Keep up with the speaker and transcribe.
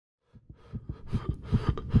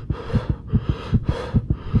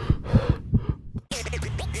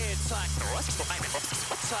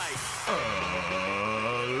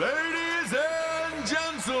Ladies and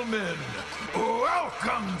gentlemen,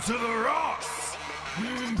 welcome to the Ross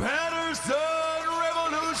Patterson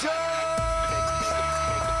Revolution!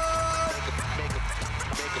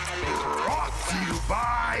 Brought to you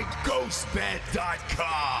by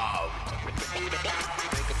GhostBed.com.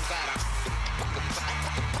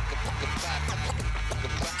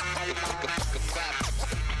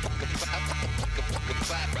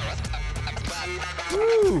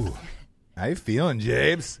 Woo! How you feeling,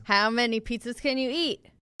 Jabes? How many pizzas can you eat?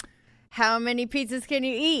 How many pizzas can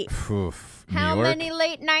you eat? Oof, How many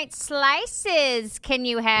late night slices can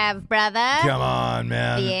you have, brother? Come on,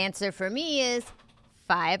 man. The answer for me is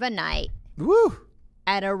 5 a night. Woo!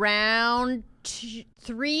 At around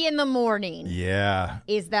 3 in the morning. Yeah.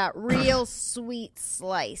 Is that real sweet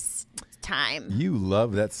slice time. You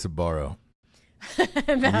love that Sbarro.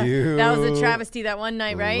 that was a travesty that one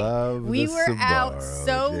night, right? We were Sbarro, out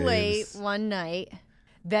so James. late one night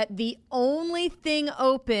that the only thing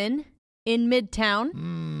open in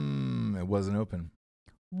Midtown It wasn't open.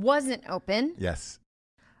 wasn't open. Yes.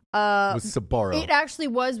 It was Sbarro. It actually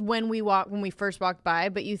was when we first walked by,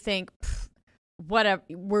 but you think, whatever,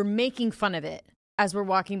 we're making fun of it as we're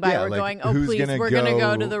walking by. Yeah, we're like, going, oh, who's please, gonna we're going to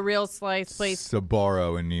go go to the real slice place.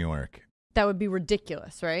 Sbarro in New York. That would be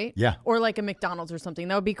ridiculous, right? Yeah. Or like a McDonald's or something.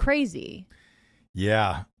 That would be crazy.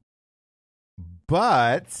 Yeah.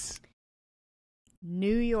 But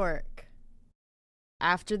New York,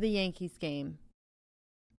 after the Yankees game.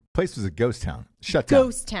 place was a ghost town. Shut down.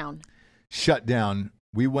 Ghost town. Shut down.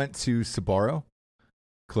 We went to Sbarro.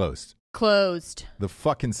 Closed. Closed. The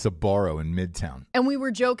fucking Sbarro in Midtown. And we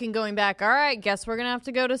were joking going back, all right, guess we're going to have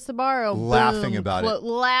to go to Sbarro. Laughing Boom. about it.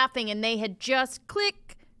 Laughing, and they had just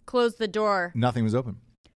closed the door. Nothing was open.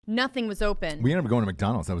 Nothing was open. We ended up going to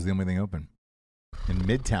McDonald's. That was the only thing open. In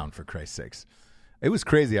Midtown, for Christ's sakes. It was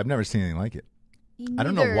crazy. I've never seen anything like it. I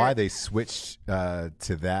don't know why they switched to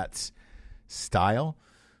that style.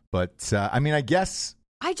 But, I mean, I guess...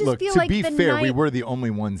 I just look, feel to like be the fair, night... we were the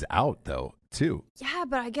only ones out, though, too. Yeah,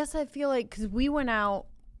 but I guess I feel like... Because we went out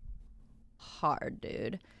hard,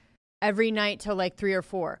 dude. Every night till like 3 or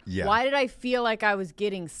 4. Yeah. Why did I feel like I was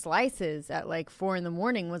getting slices at like 4 in the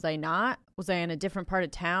morning? Was I not? Was I in a different part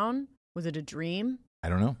of town? Was it a dream? I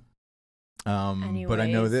don't know. But I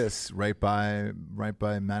know Anyways. this, right by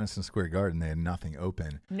Madison Square Garden, they had nothing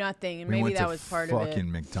open. Nothing. And We maybe went that to was part of it.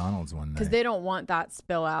 fucking McDonald's one night. Because they don't want that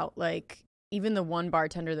spill out. Like, even the one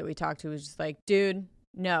bartender that we talked to was just like, dude,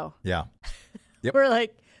 no. Yeah. Yep. We're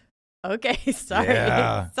like, okay, sorry.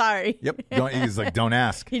 Yeah. Sorry. Yep. He's like, don't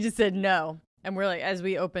ask. He just said no. And we're like, as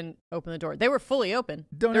we open the door, they were fully open.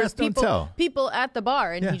 Don't There ask, was don't tell. People at the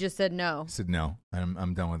bar, and Yeah. he just said no. I said, no,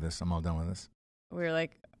 I'm done with this. I'm all done with this. We were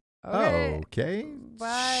like, okay. Okay.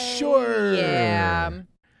 Bye. Sure. Yeah.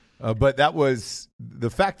 But that was, the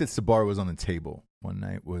fact that Sbarro was on the table one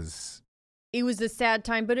night was... It was a sad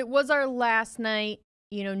time, but it was our last night.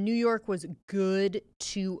 You know, New York was good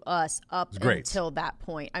to us up until that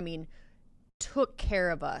point. I mean, took care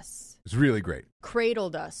of us. It was really great.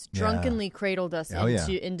 Cradled us, drunkenly cradled us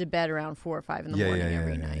into bed around 4 or 5 in the morning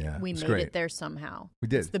every night. Yeah. We made great. it there somehow. We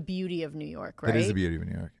did. It's the beauty of New York, right? That is the beauty of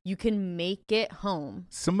New York. You can make it home.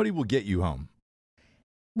 Somebody will get you home.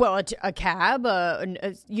 Well, a cab,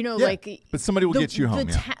 like... But somebody will get you home,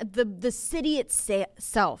 The city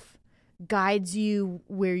itself guides you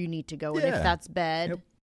where you need to go. And if that's bed,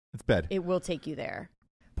 it's bed. it will take you there.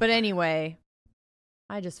 But anyway,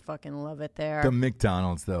 I just fucking love it there. The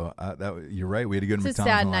McDonald's, though, you're right. We had to go to It's a McDonald's.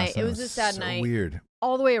 sad last night. It was a sad so night. Weird.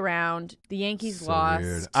 All the way around. The Yankees lost.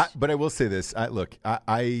 Weird. But I will say this.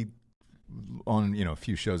 I on a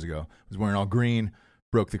few shows ago, was wearing all green,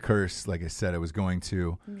 broke the curse. Like I said, I was going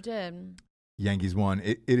to. You did. Yankees won.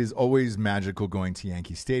 It is always magical going to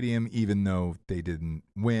Yankee Stadium, even though they didn't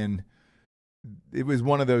win. It was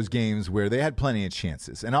one of those games where they had plenty of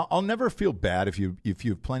chances, and I'll never feel bad if you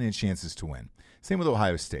have plenty of chances to win. Same with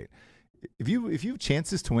Ohio State. If you have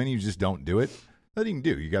chances to win, you just don't do it. Nothing you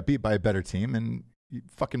can do. You got beat by a better team, and you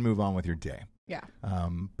fucking move on with your day. Yeah.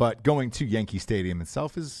 But going to Yankee Stadium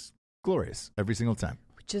itself is glorious every single time.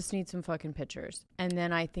 We just need some fucking pitchers, and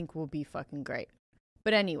then I think we'll be fucking great.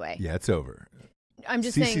 But anyway. Yeah, it's over. I'm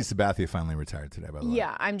just saying. CC Sabathia finally retired today, by the way.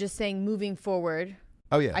 Yeah, I'm just saying moving forward.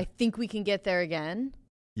 Oh, yeah. I think we can get there again.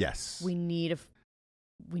 Yes. We need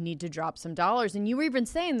to drop some dollars. And you were even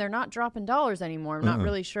saying they're not dropping dollars anymore. I'm not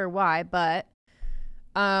really sure why, but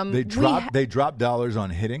they dropped dollars on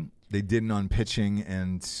hitting. They didn't on pitching,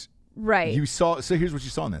 and right. So here's what you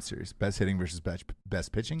saw in that series: best hitting versus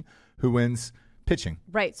best pitching. Who wins? Pitching.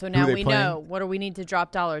 Right. So now we know what do we need to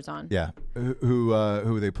drop dollars on. Yeah. Who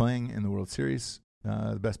are they playing in the World Series?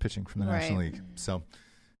 the best pitching from the National League. So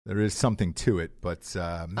there is something to it. But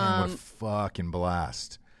man, what a fucking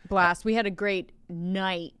blast! We had a great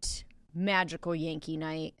night, magical Yankee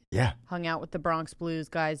night. Yeah, hung out with the Bronx Blues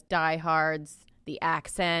guys, diehards, the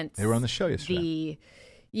accents. They were on the show yesterday.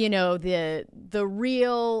 The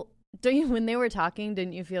real. When they were talking,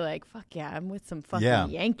 didn't you feel like, fuck yeah, I'm with some fucking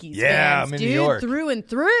Yankees fans, I'm in dude, New York. through and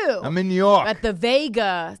through. I'm in New York. At the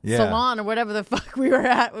Vega Salon or whatever the fuck we were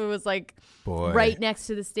at. It was like right next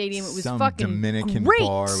to the stadium. It was some fucking Dominican great.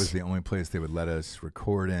 bar was the only place they would let us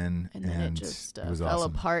record in. And then it just it was fell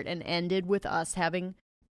awesome. apart and ended with us having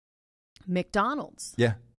McDonald's.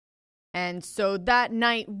 Yeah. And so that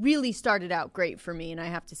night really started out great for me. And I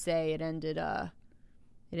have to say it ended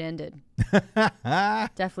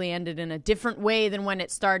definitely ended in a different way than when it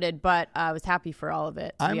started, but I was happy for all of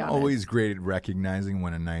it. I'm always great at recognizing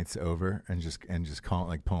when a night's over and just calling,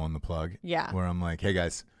 like pulling the plug. Yeah. Where I'm like, hey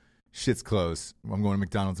guys, shit's closed. I'm going to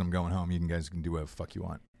McDonald's. I'm going home. You guys can do whatever the fuck you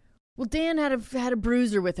want. Well, Dan had a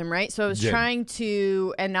bruiser with him, right? So I was trying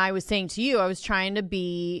to, and I was saying to you, I was trying to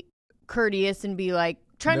be courteous and be like,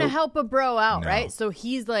 trying to help a bro out, right? So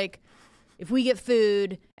he's like, if we get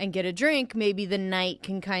food and get a drink, maybe the night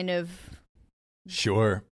can kind of.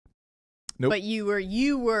 Sure. Nope. But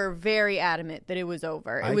you were very adamant that it was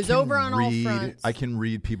over. It was over on all fronts. I can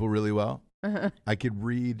read people really well. I could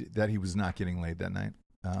read that he was not getting laid that night.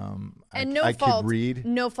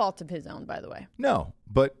 No fault of his own, by the way. No,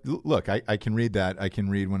 but look, I can read that. I can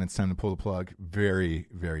read when it's time to pull the plug very,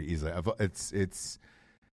 very easily. It's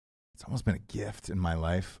almost been a gift in my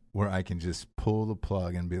life where I can just pull the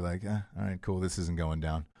plug and be like, all right, cool, this isn't going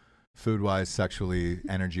down. Food-wise, sexually,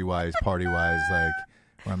 energy-wise, party-wise, like,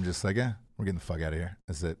 where I'm just like, we're getting the fuck out of here.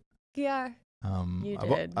 That's it. Yeah. You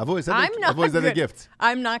did. I've always had the gift.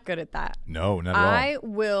 I'm not good at that. No, not at all. I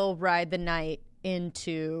will ride the night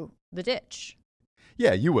into the ditch.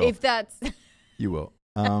 Yeah, you will. If that's... You will.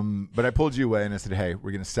 But I pulled you away and I said, hey,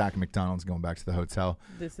 we're going to sack McDonald's going back to the hotel.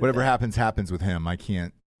 Whatever happens with him. I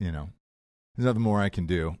can't, there's nothing more I can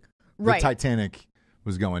do. Right. The Titanic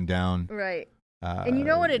was going down. Right. And you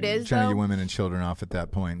know what it is, trying to get women and children off at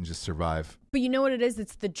that point and just survive. But you know what it is?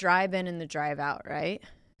 It's the drive in and the drive out, right?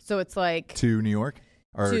 So it's like... To New York?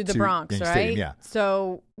 Or to the Bronx, Yankee right? Stadium, yeah.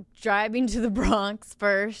 So driving to the Bronx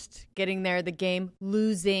first, getting there, the game,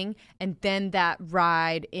 losing, and then that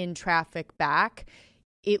ride in traffic back,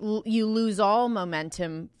 you lose all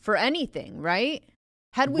momentum for anything, right?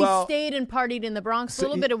 Had we stayed and partied in the Bronx a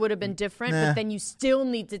little bit, it would have been different, but then you still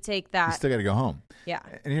need to take that. You still got to go home. Yeah.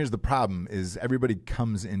 And here's the problem is everybody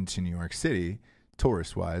comes into New York City,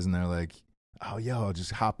 tourist-wise, and they're like, oh, I'll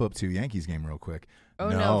just hop up to a Yankees game real quick. Oh,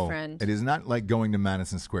 no, friend. It is not like going to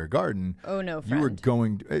Madison Square Garden. Oh, no, friend. You were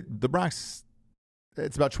going the Bronx,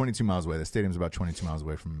 it's about 22 miles away. The stadium's about 22 miles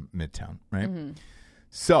away from Midtown, right? Mm-hmm.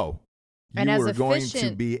 So you were going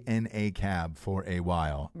to be in a cab for a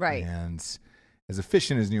while. Right. And as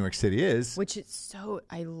efficient as New York City is. Which is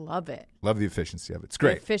I love it. Love the efficiency of it. It's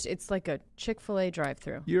great. It's like a Chick-fil-A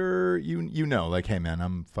drive-thru. You know, like, hey, man,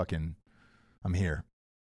 I'm here.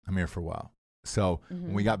 I'm here for a while. So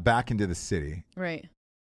when we got back into the city, right,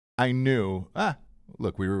 I knew,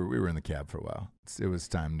 look, we were in the cab for a while. It was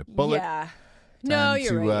time to pull it. Yeah. No,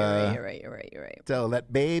 you're right. Tell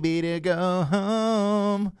that baby to go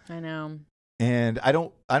home. I know. And I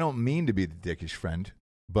don't mean to be the dickish friend,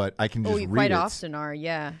 but I can just read it. You quite often are,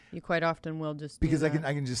 yeah. You quite often will just because I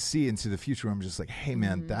can just see into the future. I'm just like, hey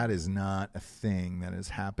man, that is not a thing that is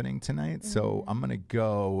happening tonight. So I'm gonna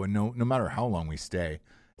go, and no matter how long we stay,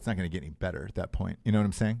 it's not gonna get any better at that point. You know what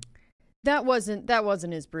I'm saying? That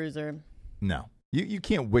wasn't his bruiser. No, you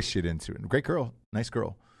can't wish it into it. Great girl, nice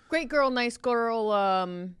girl. Great girl, nice girl.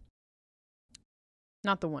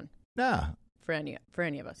 Not the one. Nah. For any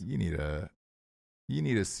of us. You need a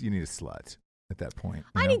slut at that point.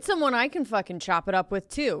 I need someone I can fucking chop it up with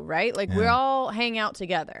too, right? Like we all hang out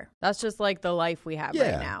together. That's just like the life we have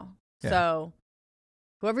right now. Yeah. So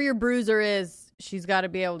whoever your bruiser is, she's got to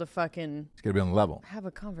be able to fucking. She's got to be on the level. Have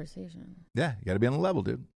a conversation. Yeah, you got to be on the level,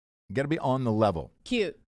 dude. You got to be on the level.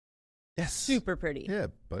 Cute. Yes. Super pretty. Yeah,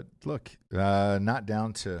 but look, not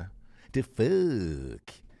down to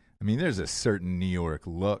fuck. I mean, there's a certain New York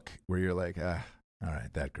look where you're like, all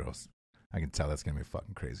right, that girl's. I can tell that's gonna be a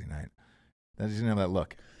fucking crazy night. That she didn't have that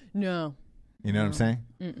look. No. You know what I'm saying?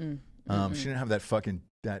 Mm-mm. She didn't have that fucking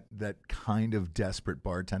that kind of desperate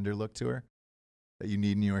bartender look to her that you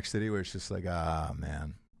need in New York City, where it's just like,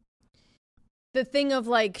 man. The thing of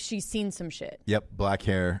like she's seen some shit. Yep, black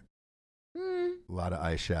hair, a lot of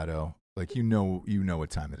eyeshadow. Like you know what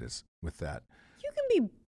time it is with that. You can be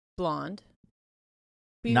blonde.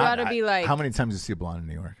 But you gotta be like. How many times do you see a blonde in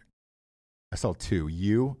New York? I saw two,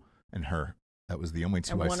 you and her. That was the only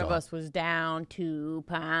two and I saw. one of us was down to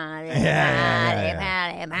party,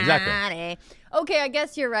 Yeah. party. Exactly. Okay, I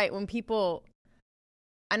guess you're right. When people,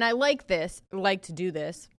 and I like to do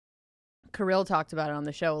this. Kirill talked about it on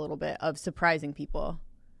the show a little bit, of surprising people.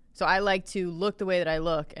 So I like to look the way that I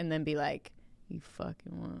look and then be like, you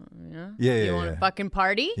fucking want, you want to fucking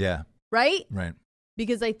party? Yeah. Right? Right.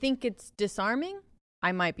 Because I think it's disarming.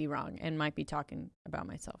 I might be wrong and might be talking about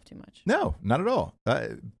myself too much. No, not at all.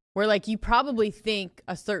 Where like you probably think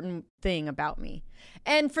a certain thing about me.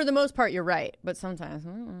 And for the most part, you're right. But sometimes,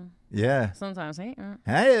 Yeah. sometimes,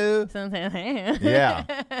 Hey. sometimes,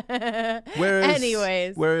 Yeah.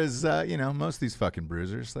 Anyways. Whereas, most of these fucking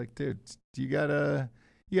bruisers, like, dude, you gotta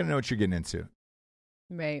know what you're getting into.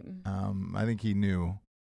 Right. I think he knew.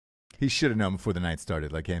 He should have known before the night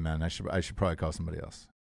started. Like, hey, man, I should probably call somebody else.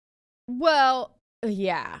 Well,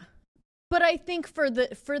 yeah. But I think for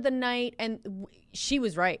the night, and she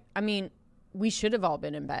was right. I mean, we should have all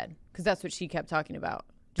been in bed because that's what she kept talking about.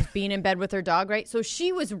 Just being in bed with her dog, right? So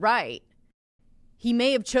she was right. He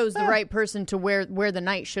may have chose the right person to where the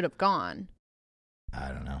night should have gone. I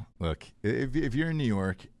don't know. Look, if you're in New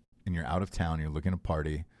York and you're out of town, you're looking to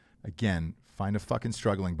party, again, find a fucking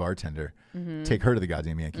struggling bartender. Mm-hmm. Take her to the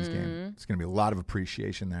goddamn Yankees game. It's going to be a lot of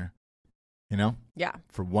appreciation there. You know? Yeah.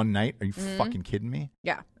 For one night? Are you fucking kidding me?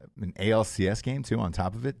 Yeah. An ALCS game, too, on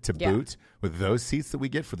top of it, to boot, with those seats that we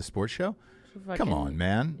get for the sports show? Come on,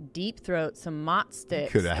 man. Deep throat, some mott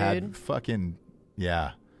sticks, Could have had fucking,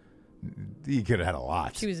 yeah. You could have had a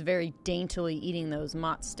lot. She was very daintily eating those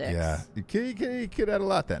mott sticks. Yeah. You could have had a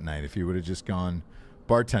lot that night if you would have just gone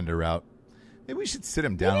bartender route. Maybe we should sit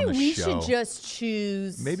him down on the show. Maybe we should just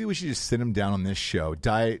choose. Maybe we should just sit him down on this show,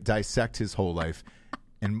 dissect his whole life,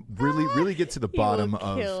 and really get to the bottom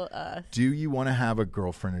of, do you want to have a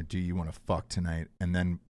girlfriend or do you want to fuck tonight? And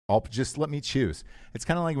then just let me choose. It's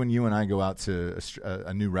kind of like when you and I go out to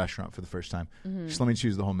a new restaurant for the first time. Mm-hmm. Just let me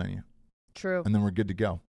choose the whole menu. True. And then we're good to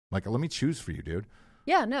go. Like, let me choose for you, dude.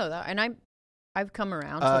 Yeah, no, and I've come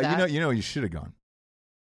around to that. You should have gone.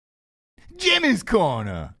 Jimmy's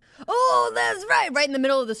Corner. Oh, that's right. Right in the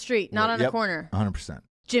middle of the street, not on a corner. 100%.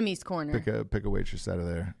 Jimmy's Corner. Pick a waitress out of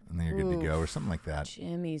there, and then you're good to go, or something like that.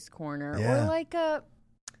 Jimmy's Corner. Yeah. Or like I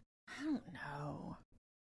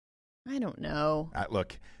don't know.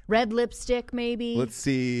 Look. Red lipstick, maybe. Let's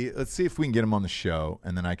see if we can get him on the show,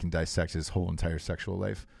 and then I can dissect his whole entire sexual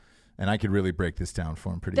life. And I could really break this down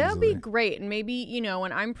for him pretty easily. That'd be great. And maybe,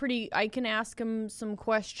 and I can ask him some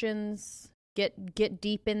questions, get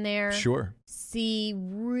deep in there. Sure. See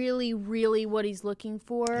really, really what he's looking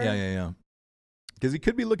for. Yeah. Because he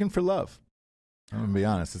could be looking for love. I'm going to be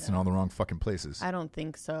honest. It's in all the wrong fucking places. I don't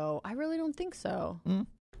think so. I really don't think so. You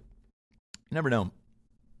never know.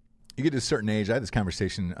 You get to a certain age. I had this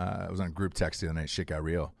conversation. I was on a group text the other night. Shit got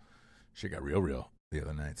real. Shit got real. The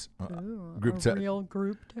other nights. Real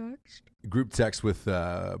group text? Group text with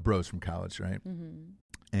bros from college, right? Mm-hmm.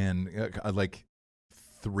 And like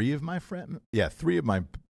three of my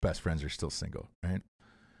best friends are still single, right?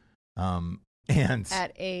 And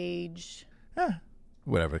at age,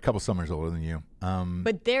 whatever, a couple summers older than you.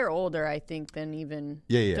 But they're older, I think, than even.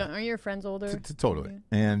 Yeah. Aren't your friends older? Totally.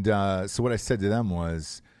 And so what I said to them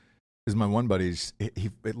was my one buddy's.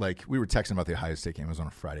 We were texting about the Ohio State game. It was on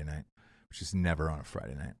a Friday night, which is never on a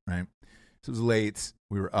Friday night, right? So it was late.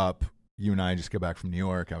 We were up. You and I just got back from New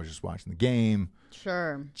York. I was just watching the game.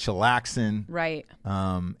 Sure. Chillaxing. Right.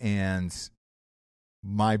 And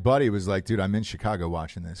my buddy was like, dude, I'm in Chicago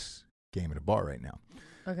watching this game at a bar right now.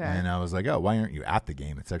 Okay. And I was like, oh, why aren't you at the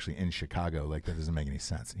game? It's actually in Chicago. Like, that doesn't make any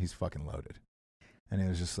sense. He's fucking loaded. And it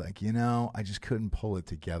was just like, I just couldn't pull it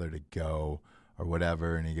together to go or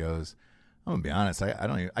whatever. And he goes, I'm going to be honest. I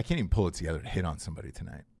can't even pull it together to hit on somebody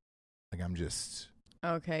tonight. Like, I'm just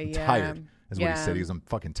tired, is what he said. He goes, I'm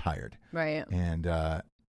fucking tired. Right. And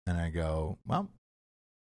I go, well,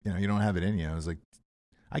 you don't have it in you. I was like,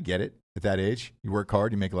 I get it. At that age, you work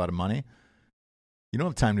hard, you make a lot of money. You don't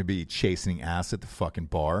have time to be chasing ass at the fucking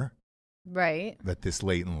bar. Right. At this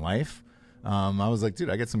late in life. I was like, dude,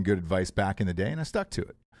 I got some good advice back in the day, and I stuck to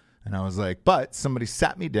it. And I was like, but somebody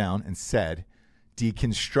sat me down and said,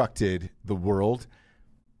 deconstructed the world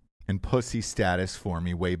and pussy status for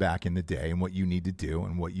me way back in the day and what you need to do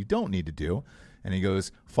and what you don't need to do. And he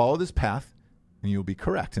goes, follow this path and you'll be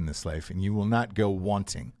correct in this life and you will not go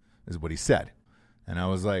wanting, is what he said. And I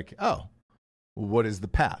was like, oh, well, what is the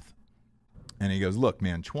path? And he goes, look,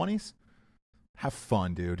 man, 20s, have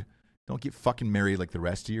fun, dude. Don't get fucking married like the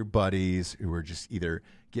rest of your buddies who are just either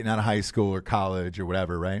getting out of high school or college or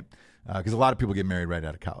whatever, right? Because a lot of people get married right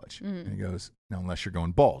out of college. And he goes, no, unless you're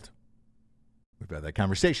going bald. We've had that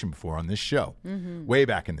conversation before on this show, way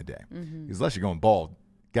back in the day. Because unless you're going bald,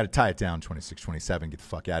 got to tie it down 26, 27, get the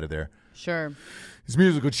fuck out of there. Sure. His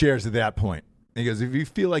musical chairs at that point. He goes, if you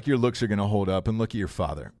feel like your looks are going to hold up, and look at your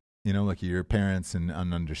father, look at your parents and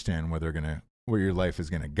understand where your life is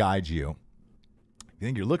going to guide you. If you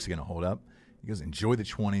think your looks are going to hold up, he goes, enjoy the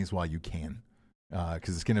 20s while you can,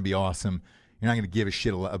 because it's going to be awesome. You're not going to give a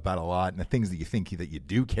shit about a lot, and the things that you think that you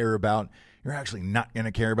do care about, you're actually not going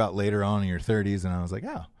to care about later on in your 30s. And I was like,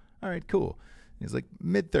 oh, all right, cool. And he's like,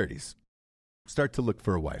 mid-30s, start to look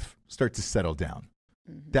for a wife, start to settle down.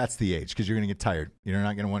 That's the age, because you're going to get tired. You're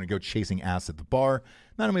not going to want to go chasing ass at the bar.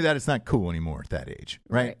 Not only that, it's not cool anymore at that age,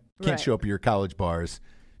 right? Can't show up at your college bars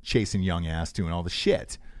chasing young ass, doing all the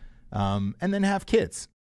shit. And then have kids,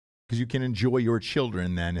 because you can enjoy your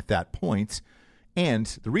children then at that point. And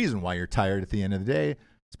the reason why you're tired at the end of the day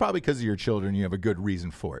is probably because of your children. You have a good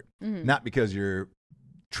reason for it. Not because you're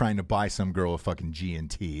trying to buy some girl a fucking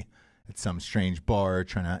G&T at some strange bar,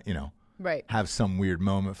 trying to, have some weird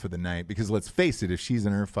moment for the night. Because let's face it, if she's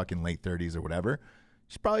in her fucking late 30s or whatever,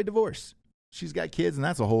 she's probably divorced. She's got kids, and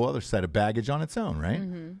that's a whole other set of baggage on its own, right?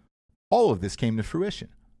 All of this came to fruition.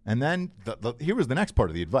 And then here was the next part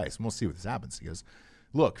of the advice, and we'll see what this happens. He goes,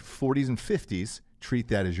 look, 40s and 50s, treat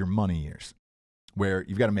that as your money years, where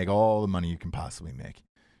you've got to make all the money you can possibly make.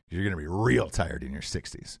 You're going to be real tired in your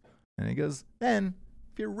 60s. And he goes, then,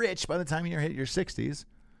 if you're rich by the time you hit your 60s,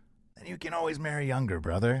 then you can always marry younger,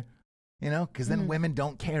 brother. Because then women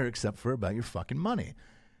don't care except for about your fucking money.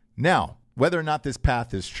 Now, whether or not this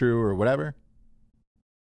path is true or whatever,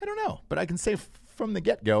 I don't know. But I can say from the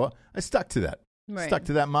get-go, I stuck to that. Right. Stuck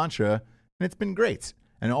to that mantra, and it's been great.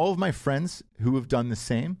 And all of my friends who have done the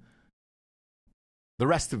same, the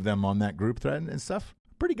rest of them on that group thread and stuff,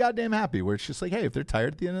 pretty goddamn happy, where it's just like, hey, if they're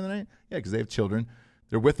tired at the end of the night, yeah, because they have children,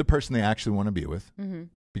 they're with the person they actually want to be with.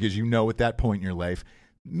 Because at that point in your life,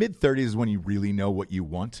 mid-30s is when you really know what you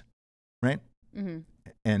want, right?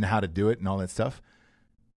 And how to do it and all that stuff.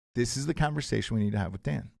 This is the conversation we need to have with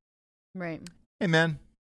Dan. Right. Hey, man,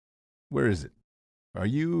 where is it? Do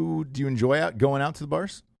you enjoy going out to the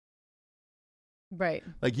bars? Right.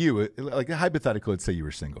 Like hypothetical, let's say you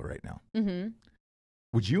were single right now.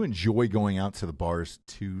 Would you enjoy going out to the bars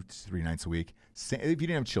 2 to 3 nights a week if you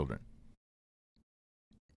didn't have children?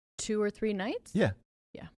 2 or 3 nights? Yeah.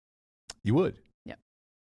 Yeah. You would? Yep.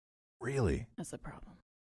 Really? That's the problem.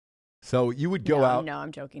 So you would go out? No,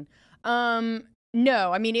 I'm joking.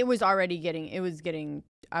 No, I mean, I was getting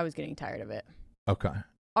tired of it. Okay.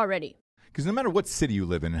 Already. Because no matter what city you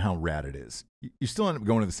live in and how rad it is, you still end up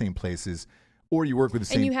going to the same places, or you work with the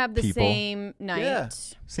same people. And you have the same night. Yeah.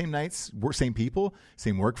 Same nights, same people,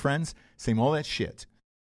 same work friends, same all that shit.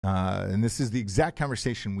 And this is the exact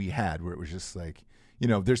conversation we had where it was just like,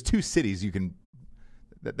 there's 2 cities you can,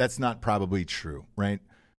 that's not probably true, right?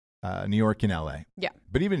 New York and LA. Yeah.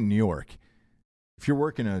 But even in New York, if you're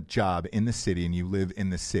working a job in the city and you live in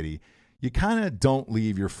the city, you kind of don't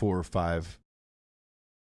leave your 4 or 5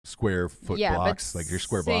 square foot blocks, like your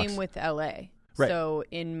square blocks. Same with LA. Right. So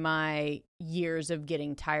in my years of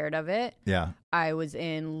getting tired of it, I was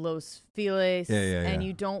in Los Feliz, and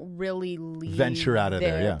you don't really venture out of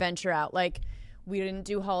there. Venture out. Like, we didn't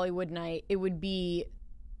do Hollywood night. It would be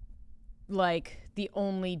like the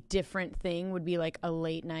only different thing would be like a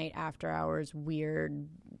late night after hours weird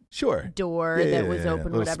door that was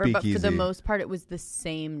open or whatever. Speakeasy. But for the most part, it was the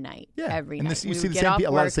same night every night. You see a lot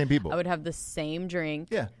of the same people. I would have the same drink,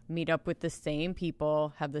 meet up with the same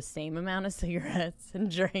people, have the same amount of cigarettes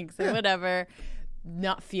and drinks and whatever,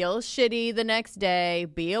 not feel shitty the next day,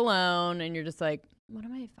 be alone, and you're just like, what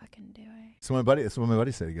am I fucking doing? So that's what my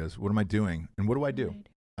buddy said. He goes, what am I doing? And what do I do?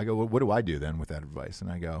 I go, well, what do I do then with that advice?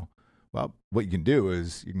 And I go, well, what you can do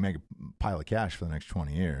is you can make a pile of cash for the next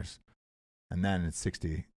 20 years. And then at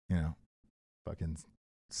 60, fucking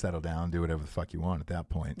settle down, do whatever the fuck you want at that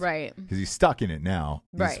point. Right. Because he's stuck in it now.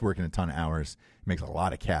 He's right. working a ton of hours. He makes a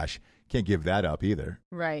lot of cash. Can't give that up either.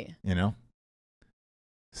 Right.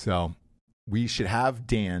 So we should have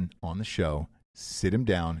Dan on the show, sit him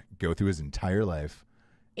down, go through his entire life.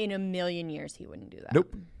 In a million years, he wouldn't do that.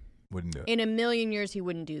 Nope. Wouldn't do it. In a million years, he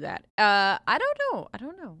wouldn't do that. I don't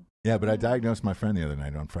know. Yeah, but I diagnosed my friend the other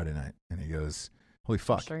night on Friday night, and he goes, holy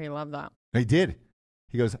fuck. I'm sure he loved that. He did.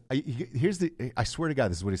 He goes, I swear to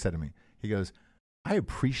God, this is what he said to me. He goes, I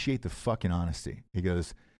appreciate the fucking honesty. He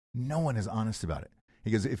goes, no one is honest about it.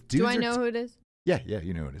 He goes, if dudes do I know who it is? Yeah,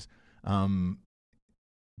 you know who it is.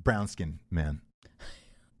 Brown skin man.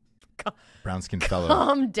 Brown skin fellow.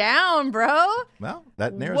 Calm down, bro. Well,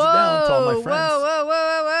 that narrows it down to all my friends.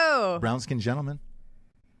 Whoa. Brown skin gentleman.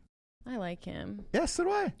 I like him. Yeah, so do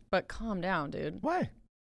I. But calm down, dude. Why?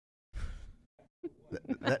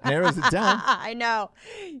 That narrows it down. I know.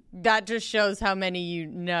 That just shows how many you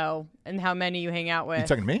know and how many you hang out with. You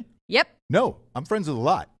talking to me? Yep. No, I'm friends with a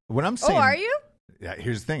lot. When I'm saying, are you? Yeah.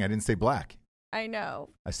 Here's the thing. I didn't say black. I know.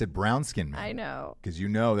 I said brown skin man. I know. Because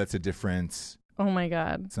that's a difference. Oh my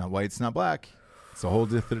God. It's not white. It's not black. It's a whole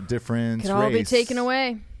difference. It can all be taken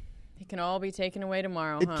away. It can all be taken away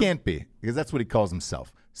tomorrow. It can't be, because that's what he calls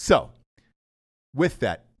himself. So, with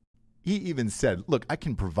that, he even said, look, I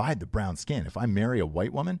can provide the brown skin. If I marry a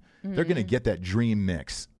white woman, they're going to get that dream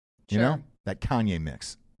mix. You know? That Kanye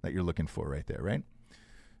mix that you're looking for right there, right?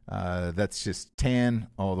 That's just tan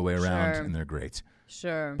all the way around, and they're great.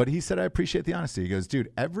 Sure. But he said, I appreciate the honesty. He goes,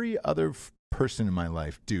 dude, every other person in my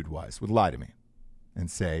life, dude-wise, would lie to me and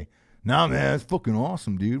say, nah, man, it's fucking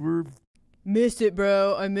awesome, dude. Miss it,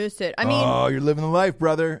 bro. I miss it. I mean, oh, you're living the life,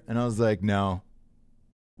 brother. And I was like, no.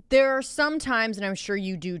 There are some times, and I'm sure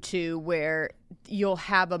you do too, where you'll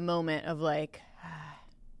have a moment of like,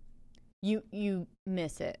 you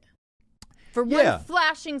miss it. For one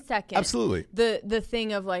flashing second. Absolutely. The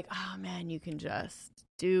thing of like, oh man, you can just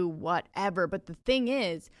do whatever. But the thing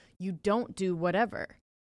is, you don't do whatever.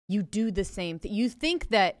 You do the same thing. You think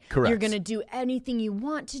that you're going to do anything you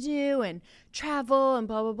want to do and travel and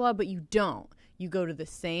blah, blah, blah, but you don't. You go to the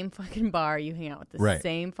same fucking bar. You hang out with the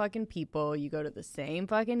same fucking people. You go to the same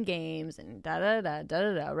fucking games and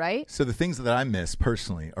da-da-da, right? So the things that I miss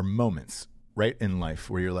personally are moments, right, in life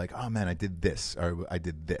where you're like, oh, man, I did this or I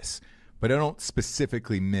did this. But I don't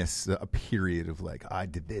specifically miss a period of like, I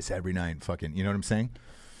did this every night fucking, you know what I'm saying?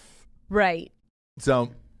 Right. So...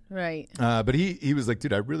 Right. But he was like,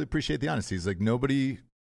 dude, I really appreciate the honesty. He's like, nobody,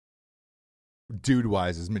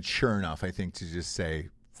 dude-wise, is mature enough, I think, to just say,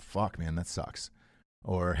 fuck, man, that sucks.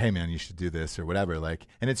 Or, hey, man, you should do this or whatever. Like,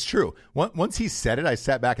 and it's true. Once he said it, I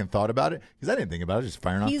sat back and thought about it because I didn't think about it, just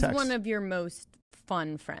firing off text. He's one of your most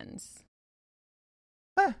fun friends.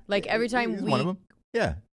 Like every time he's one of them.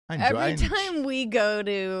 Yeah. Every time we go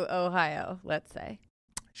to Ohio, let's say.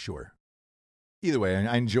 Sure. Either way,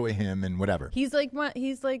 I enjoy him and whatever. He's a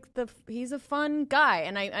fun guy,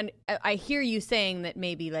 and I hear you saying that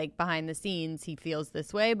maybe like behind the scenes he feels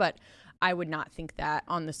this way, but I would not think that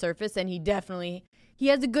on the surface. And he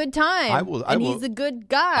has a good time. He's a good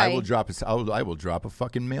guy. I will drop a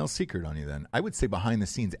fucking male secret on you. Then I would say behind the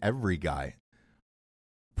scenes, every guy,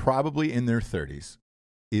 probably in their 30s,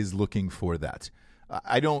 is looking for that.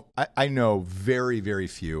 I know very, very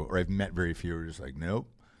few, or I've met very few who are just like, nope.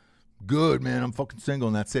 Good, man, I'm fucking single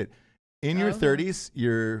and that's it. In your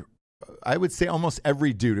 30s, I would say almost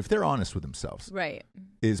every dude, if they're honest with themselves, right,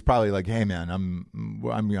 is probably like, hey man,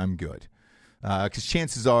 I'm good. Because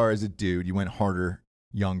chances are, as a dude, you went harder,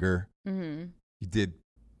 younger. Mm-hmm. You did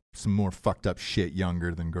some more fucked up shit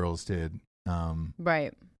younger than girls did.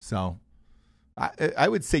 Right. So I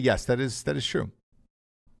would say yes, that is true.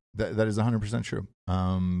 That is 100% true.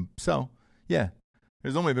 So yeah,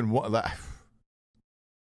 there's only been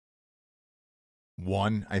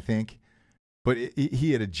one, I think, but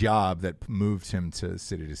he had a job that moved him to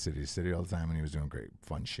city all the time, and he was doing great,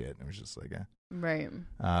 fun shit. And it was just like, right.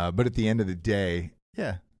 But at the end of the day,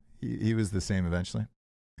 yeah, he was the same eventually,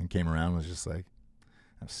 and came around and was just like,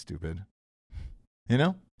 that's stupid, you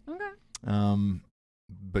know? Okay.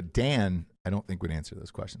 But Dan, I don't think would answer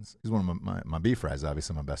those questions. He's one of my beef fries,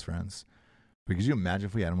 obviously my best friends. But could you imagine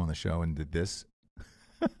if we had him on the show and did this?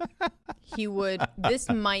 He would. This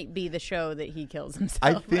might be the show that he kills himself.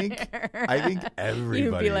 I think everybody.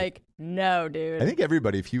 You'd be like, no, dude. I think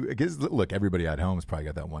everybody. Because look, everybody at home has probably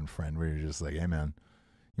got that one friend where you're just like, hey man,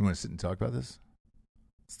 you want to sit and talk about this?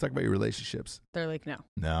 Let's talk about your relationships. They're like,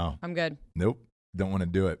 no, I'm good. Nope, don't want to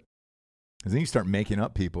do it. Because then you start making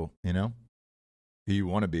up people, you know, who you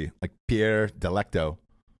want to be, like Pierre Delecto.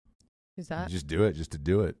 Who's that? You just do it, just to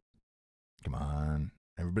do it. Come on,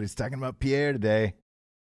 everybody's talking about Pierre today.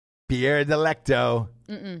 Pierre Delecto.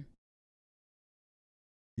 Mm-mm.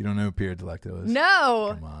 You don't know who Pierre Delecto is?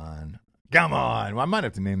 No. Come on. Well, I might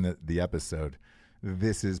have to name the episode.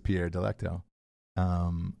 This is Pierre Delecto.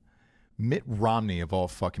 Mitt Romney, of all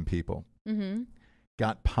fucking people,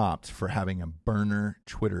 got popped for having a burner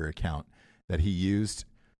Twitter account that he used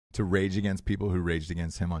to rage against people who raged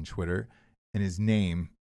against him on Twitter. And his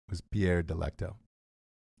name was Pierre Delecto.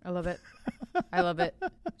 I love it. I love it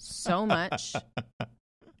so much.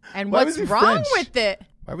 And Why what's wrong with it?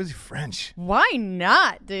 Why was he French? Why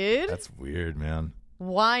not, dude? That's weird, man.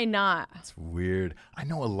 Why not? That's weird. I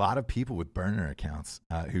know a lot of people with burner accounts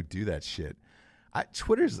who do that shit.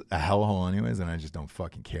 Twitter's a hellhole anyways, and I just don't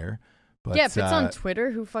fucking care. But, yeah, if it's on Twitter,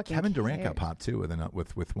 who fucking Kevin cares? Durant got popped too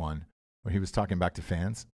with one where he was talking back to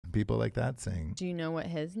fans and people like that saying... Do you know what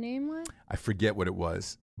his name was? I forget what it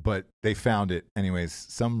was, but they found it. Anyways,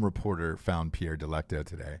 some reporter found Pierre Delecto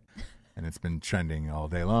today, and it's been trending all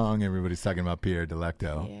day long. Everybody's talking about Pierre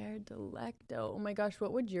Delecto. Pierre Delecto. Oh my gosh,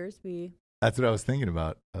 what would yours be? That's what I was thinking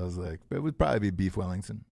about. I was like, it would probably be beef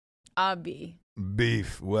Wellington.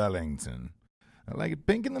 Beef Wellington. I like it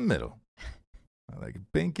pink in the middle.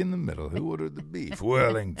 Who ordered the beef?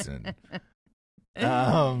 Wellington.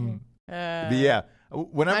 But yeah,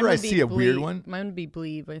 whenever I see a weird one. Mine would be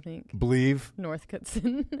Believe, I think. Believe?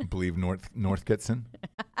 Northcuttson. Believe Northcuttson?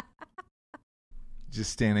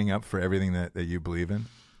 Just standing up for everything that you believe in?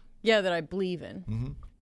 Yeah, that I believe in. Mm-hmm.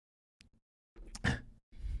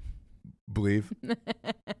 Believe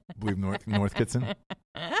Northcuttson?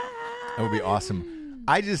 That would be awesome.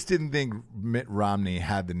 I just didn't think Mitt Romney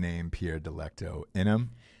had the name Pierre Delecto in him.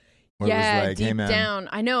 Yeah, like, deep hey, down.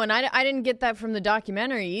 I know, and I didn't get that from the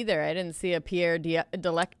documentary either. I didn't see a Pierre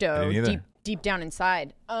Delecto deep down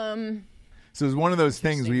inside. So it's one of those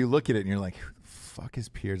things where you look at it and you're like, who the fuck is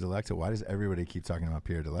Pierre Delecto? Why does everybody keep talking about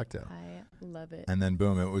Pierre Delecto? I love it. And then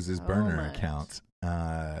boom, it was his burner account.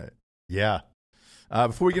 Yeah.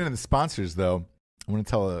 Before we get into the sponsors, though, I want to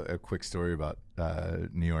tell a quick story about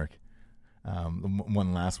New York.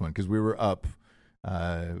 One last one, because we were up.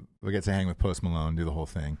 We got to hang with Post Malone, do the whole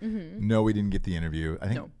thing. Mm-hmm. No, we didn't get the interview. I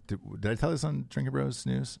think. No. Did I tell this on Drinkin Bros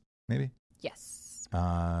News? Maybe. Yes.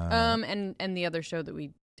 And the other show that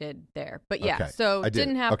we did there, but yeah. Okay. So it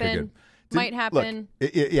didn't happen. Okay, good. Might happen.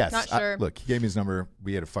 Look, yes. Not sure. Look, he gave me his number.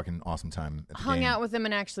 We had a fucking awesome time. At the Hung game. out with him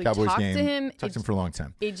and actually Cowboys talked game. to him. Talked to him for a long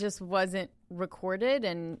time. It just wasn't recorded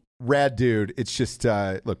and. Rad dude. It's just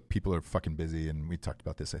look, people are fucking busy, and we talked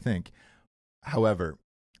about this, I think. However,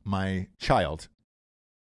 my child,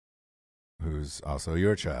 who's also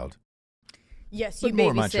your child. Yes, you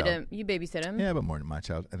babysit him. You babysit him. Yeah, but more than my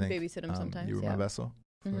child, I think. You babysit him sometimes. You were my vessel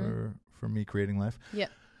for me creating life. Yeah.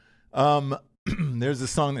 There's a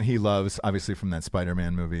song that he loves, obviously from that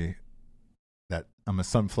Spider-Man movie, that I'm a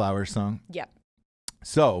Sunflower song. Yep.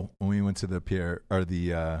 So when we went to the Pierre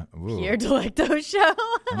Delecto show,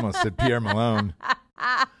 I almost said Pierre Malone.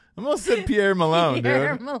 Pierre Malone,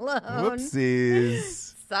 dude. Malone.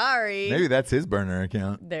 Whoopsies. Sorry. Maybe that's his burner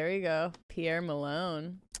account. There you go. Pierre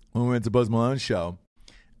Malone. When we went to Post Malone's show,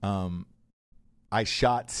 I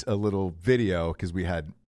shot a little video because we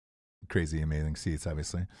had crazy, amazing seats,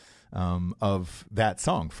 obviously, of that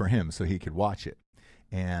song for him so he could watch it.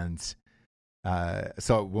 And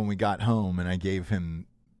so when we got home and I gave him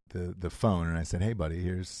the phone and I said, hey, buddy,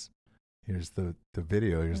 here's the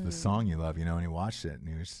video. Here's the song you love, and he watched it and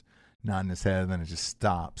he was nodding his head, and then it just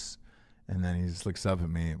stops. And then he just looks up at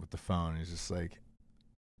me with the phone and he's just like,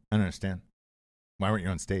 I don't understand. Why weren't you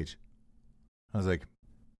on stage? I was like,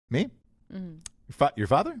 me? Mm-hmm. Your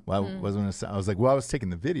father? Well, I wasn't. I was like, well, I was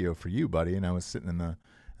taking the video for you, buddy, and I was sitting in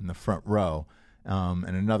the front row. And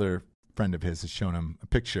another friend of his has shown him a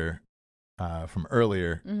picture from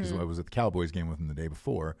earlier because I was at the Cowboys game with him the day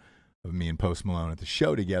before of me and Post Malone at the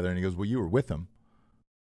show together. And he goes, well, you were with him.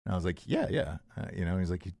 And I was like, yeah. He's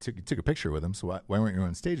like, you took a picture with him, so why weren't you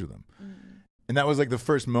on stage with him? And that was like the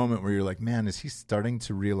first moment where you're like, man, is he starting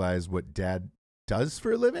to realize what dad does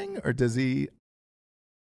for a living, or does he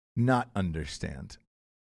not understand?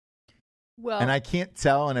 Well, and I can't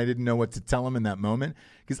tell, and I didn't know what to tell him in that moment,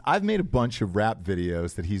 because I've made a bunch of rap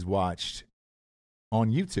videos that he's watched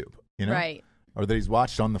on YouTube, right, or that he's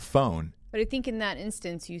watched on the phone. But I think in that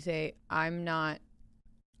instance, you say, I'm not.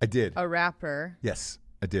 I did a rapper. Yes,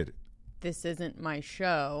 I did. This isn't my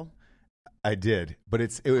show. I did, but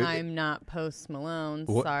I'm not Post Malone.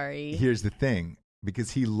 Sorry. Here's the thing, because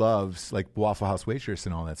he loves like Waffle House Waitress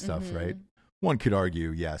and all that stuff, right? One could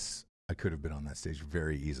argue, yes, I could have been on that stage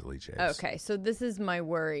very easily, Chase. Okay, so this is my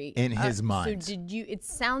worry. In his mind. So did you, it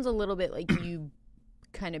sounds a little bit like you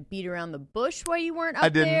kind of beat around the bush while you weren't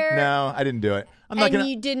up there. No, I didn't do it.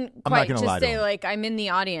 You didn't quite just say, like, I'm in the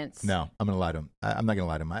audience. No, I'm going to lie to him. I'm not going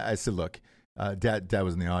to lie to him. I said, look, Dad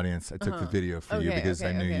was in the audience. I took the video for you because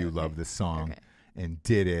I knew you loved this song and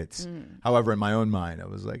did it. However, in my own mind, I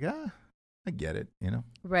was like, I get it,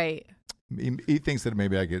 Right. He thinks that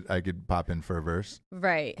maybe I could pop in for a verse.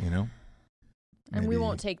 Right. Maybe. And we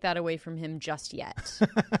won't take that away from him just yet.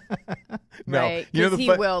 No. Right? Because he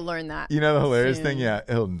will learn that. The hilarious thing? Yeah,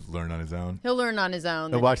 he'll learn on his own. He'll learn on his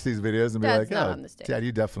own. He'll watch these videos and be like, oh, on the stage. Dad,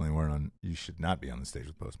 you definitely weren't on. You should not be on the stage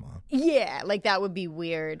with Post Malone. Yeah, like that would be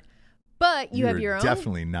weird. But you have your own.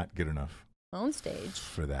 Definitely not good enough. Own stage.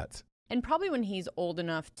 For that. And probably when he's old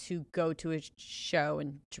enough to go to a show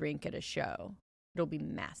and drink at a show, it'll be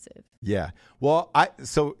massive. Yeah. Well,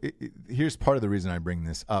 here's part of the reason I bring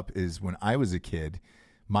this up is when I was a kid,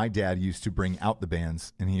 my dad used to bring out the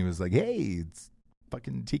bands, and he was like, hey,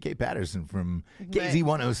 fucking TK Patterson from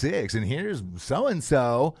KZ106, and here's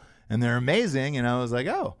so-and-so, and they're amazing. And I was like,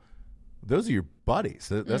 oh, those are your buddies.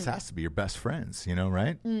 Those has to be your best friends,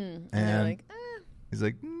 right? And like, he's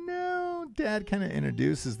like, no, Dad kind of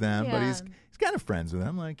introduces them, but he's kind of friends with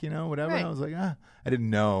them, like, whatever. Right. And I was like, I didn't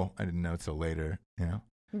know till later,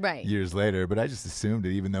 right. years later, but I just assumed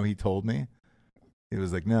it, even though he told me. It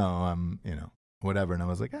was like, no, I'm, whatever. And I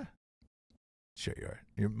was like, sure you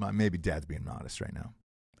are. Maybe Dad's being modest right now.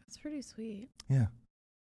 That's pretty sweet. Yeah.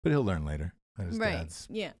 But he'll learn later that his Right. dad's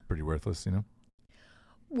Yeah. pretty worthless,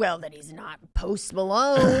 Well, that he's not Post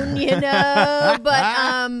Malone,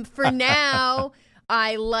 But for now,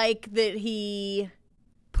 I like that he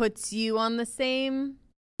puts you on the same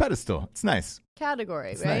pedestal. It's nice.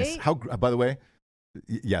 category, It's right? nice. How, by the way,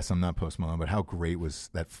 yes, I'm not Post Malone, but how great was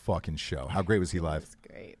that fucking show? How great was he live? That's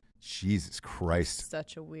great. Jesus Christ.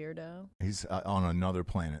 Such a weirdo. He's on another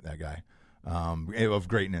planet, that guy. Of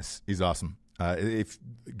greatness. He's awesome. If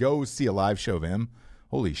go see a live show of him,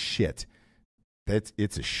 holy shit.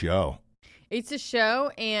 It's a show. It's a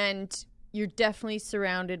show, and you're definitely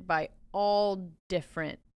surrounded by all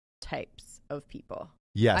different types of people.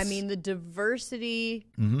 Yes. I mean, the diversity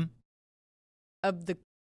of the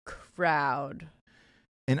crowd.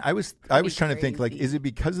 And I was trying to think, like, crazy. is it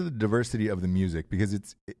because of the diversity of the music? Because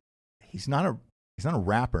he's not a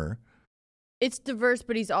rapper. It's diverse,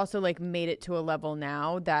 but he's also like made it to a level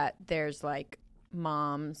now that there's like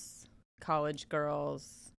moms, college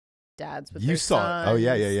girls, dads with You their saw sons. it. Oh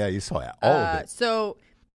yeah. You saw it. All of it. So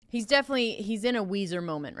he's in a Weezer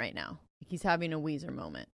moment right now. He's having a Weezer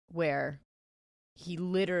moment where he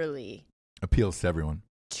literally Appeals to everyone.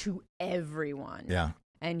 to everyone. Yeah.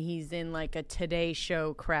 And he's in like a Today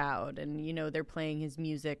Show crowd, and they're playing his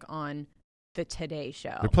music on the Today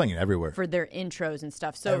Show. They're playing it everywhere. For their intros and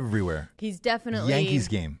stuff. So everywhere. he's definitely Yankees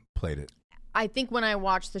game played it. I think when I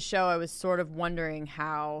watched the show, I was sort of wondering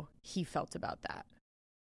how he felt about that.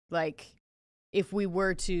 Like, if we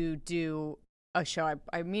were to do a show,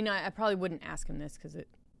 I mean, I probably wouldn't ask him this because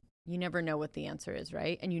you never know what the answer is,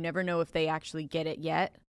 right? And you never know if they actually get it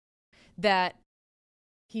yet. That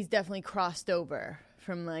he's definitely crossed over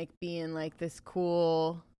from like being like this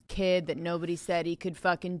cool kid that nobody said he could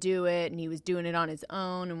fucking do it, and he was doing it on his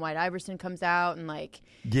own, and White Iverson comes out, and like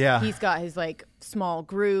he's got his like small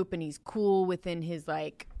group, and he's cool within his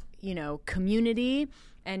like community,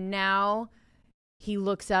 and now he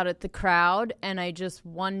looks out at the crowd, and I just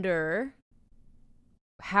wonder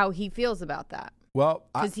how he feels about that. Well,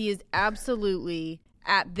 because he is absolutely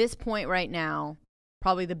at this point right now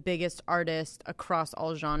probably the biggest artist across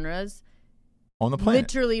all genres on the planet.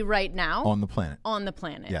 Literally right now. On the planet. On the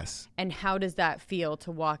planet. Yes. And how does that feel to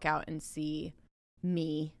walk out and see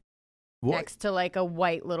me next to like a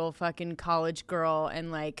white little fucking college girl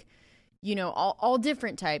and like, all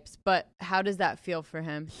different types. But how does that feel for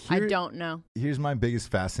him? I don't know. Here's my biggest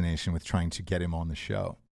fascination with trying to get him on the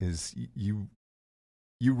show is you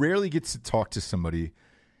rarely get to talk to somebody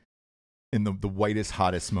in the whitest,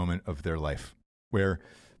 hottest moment of their life, where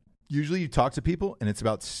usually you talk to people and it's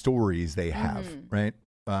about stories they have, right?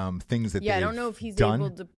 Things that they've I don't know if he's done.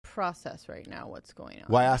 able to process right now what's going on.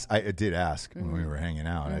 Well, I did ask when we were hanging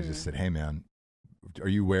out. I just said, hey, man, are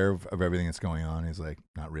you aware of everything that's going on? He's like,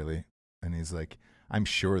 not really. And he's like, I'm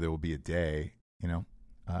sure there will be a day,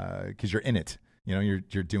 because you're in it.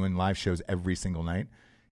 You're doing live shows every single night,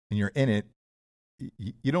 and you're in it.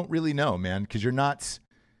 You don't really know, man, because you're not.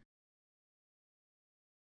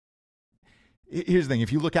 Here's the thing.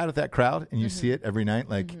 If you look out at that crowd and you see it every night,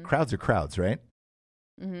 like crowds are crowds, right?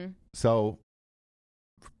 So,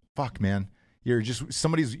 fuck, man. You're just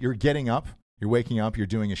you're getting up, you're waking up, you're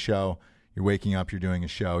doing a show, you're waking up, you're doing a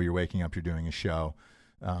show, you're waking up, you're doing a show.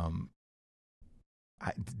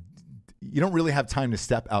 You don't really have time to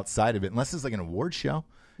step outside of it unless it's like an award show,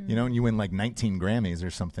 and you win like 19 Grammys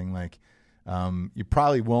or something. Like, you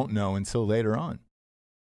probably won't know until later on,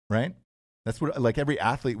 right? That's what like every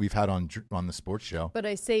athlete we've had on the sports show. But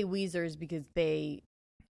I say Weezers because they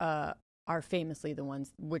are famously the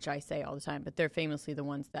ones, which I say all the time, but they're famously the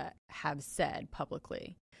ones that have said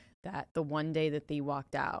publicly that the one day that they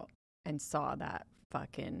walked out and saw that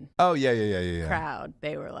fucking crowd,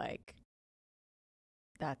 they were like,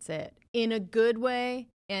 that's it. In a good way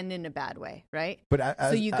and in a bad way, right? But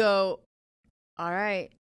so you go, all right,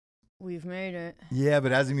 we've made it. Yeah,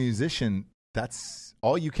 but as a musician, that's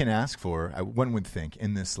all you can ask for, one would think,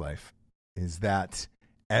 in this life, is that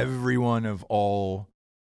everyone of all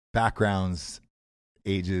backgrounds,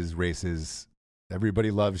 ages, races,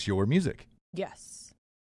 everybody loves your music. Yes.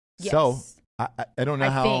 So I don't know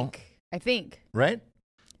how. I think. Right?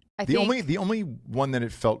 The only one that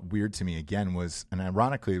it felt weird to me again was, and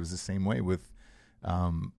ironically, it was the same way with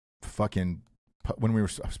when we were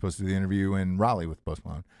supposed to do the interview in Raleigh with Post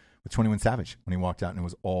Malone with 21 Savage when he walked out and it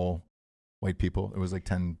was all white people. It was like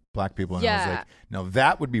 10 black people, and I was like, now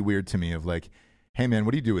that would be weird to me. Of like, hey man,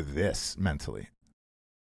 what do you do with this mentally?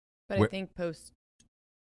 But I think Post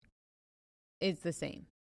is the same.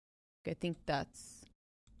 I think that's.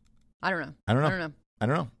 I don't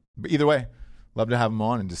know. But either way, love to have him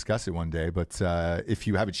on and discuss it one day. But if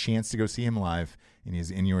you have a chance to go see him live and he's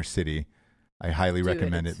in your city, I highly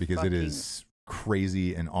recommend it because it is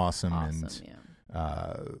crazy and awesome and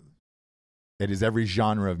it is every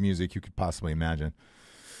genre of music you could possibly imagine.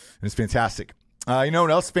 And it's fantastic. You know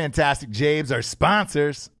what else is fantastic, Jabes? Our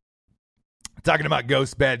sponsors. Talking about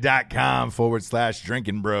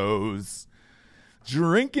ghostbed.com/drinking bros.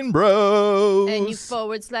 Drinking bros. And you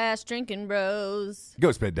 /drinking bros.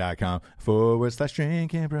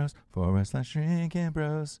 Ghostbed.com/drinking bros. /drinking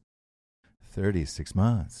bros. 36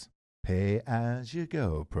 months. Pay as you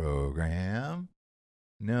go program.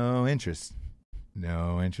 No interest.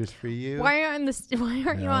 No interest for you. Why aren't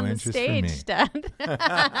you on the stage, Dad?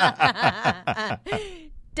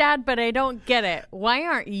 Dad, but I don't get it. Why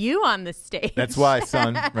aren't you on the stage? That's why,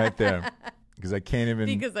 son, right there. Because I can't even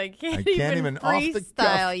even off the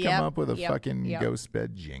cuff come up with a fucking ghost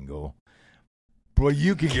bed jingle. Boy,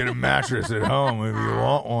 you can get a mattress at home if you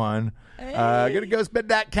want one. Go to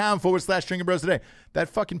ghostbed.com/drinking bros today. That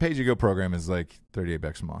fucking pay-as-you-go program is like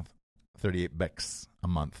 $38 a month. 38 bucks a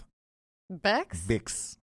month. Bex?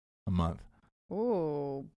 Bix a month.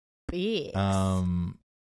 Ooh, Bix.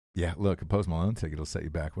 Yeah, look, a Post Malone ticket will set you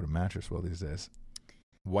back with a mattress well these days.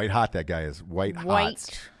 White hot that guy is. White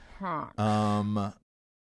hot.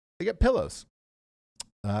 They got pillows.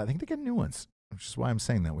 I think they got new ones, which is why I'm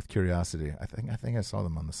saying that with curiosity. I think I saw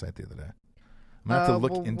them on the site the other day. I'm gonna have to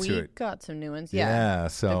look into it. We got some new ones. Yeah,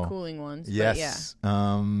 so the cooling ones. Yes.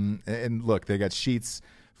 And look, they got sheets,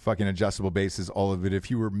 fucking adjustable bases, all of it.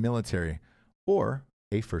 If you were military or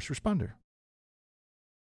a first responder,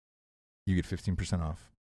 you get 15% off.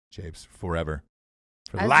 Japes, forever.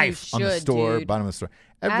 For As life on the store, dude. bottom of the store.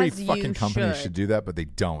 Every As fucking company should do that, but they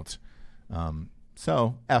don't.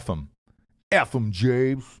 So, F them. F them,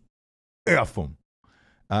 Japes. F them.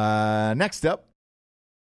 Next up,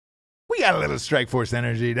 we got a little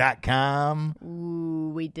StrikeForceEnergy.com.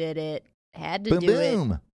 Ooh, we did it. Had to Boom, do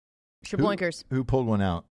boom. it. Shabloinkers. Who pulled one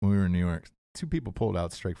out when we were in New York? 2 people pulled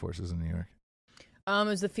out Strike Forces in New York. It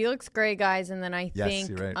was the Felix Gray guys, and then I think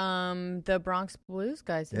you're right. the Bronx Blues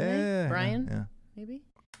guys, didn't they? Brian? Yeah. Maybe?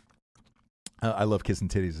 I love Kissing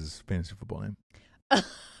Titties, his fantasy football name.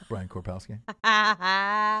 Brian Korpowski.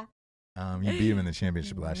 You beat him in the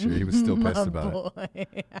championship last year. He was still pissed about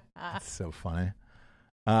it. That's so funny.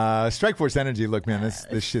 Strike Force Energy. Look, man,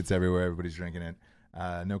 this shit's everywhere. Everybody's drinking it.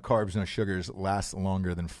 No carbs, no sugars. Lasts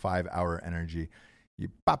longer than 5-hour energy. You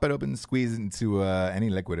pop it open, squeeze it into any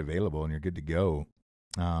liquid available, and you're good to go.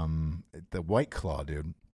 The White Claw,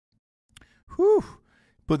 dude. Whew.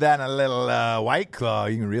 Put that in a little White Claw.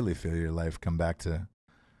 You can really feel your life come back to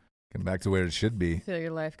where it should be. Feel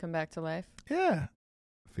your life come back to life. Yeah.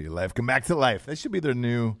 Feel your life come back to life. That should be their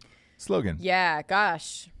new slogan. Yeah,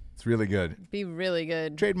 gosh. It's really good. Be really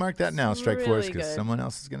good. Trademark that now, Strike Force, really because someone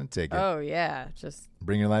else is going to take it. Oh, yeah. Just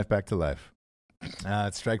bring your life back to life.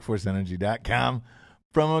 It's StrikeForceEnergy.com.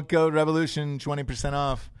 Promo code REVOLUTION, 20%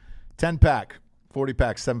 off. 10-pack,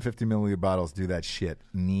 40-pack, 750 milliliter bottles. Do that shit.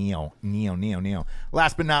 Neo.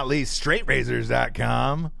 Last but not least,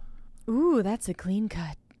 StraightRazors.com. Ooh, that's a clean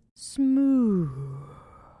cut. Smooth.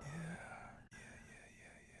 Yeah.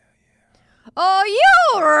 Oh,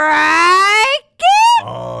 you like it?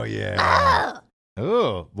 Oh, yeah.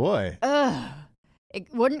 Oh, boy.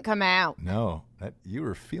 It wouldn't come out. No. You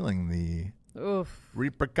were feeling the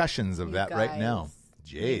repercussions of that right now.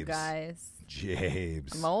 Jabes.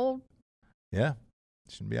 Jabes. I'm old. Yeah.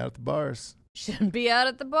 Shouldn't be out at the bars. Shouldn't be out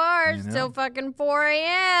at the bars till fucking 4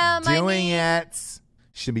 a.m. Doing it.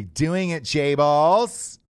 Should be doing it,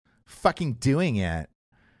 J-Balls. Fucking doing it.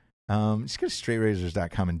 Just go to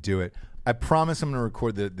straightrazors.com and do it. I promise I'm going to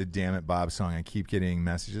record the Damn It Bob song. I keep getting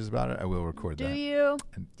messages about it. I will record that. Do you?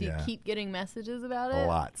 Do you keep getting messages about it?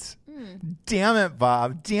 Lots. Damn it,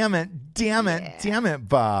 Bob. Damn it. Damn it. Damn it,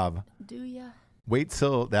 Bob. Do ya? Wait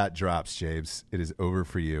till that drops, Jabes. It is over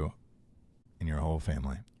for you and your whole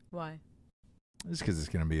family. Why? Just because it's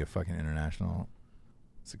going to be a fucking international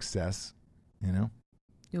success, you know?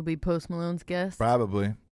 You'll be Post Malone's guest?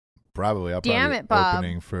 Probably. I'll Damn probably it, Bob.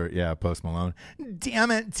 opening for Post Malone.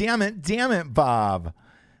 Damn it, Bob.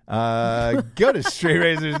 Go to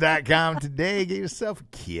straightrazors.com today. Get yourself a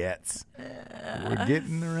kit. We're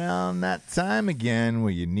getting around that time again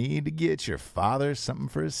where you need to get your father something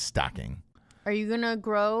for his stocking. Are you going to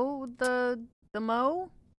grow the mo?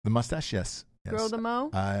 The mustache, yes. Grow the mo?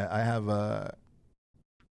 I have, I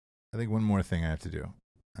think one more thing I have to do,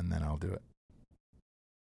 and then I'll do it.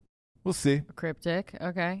 We'll see. Cryptic,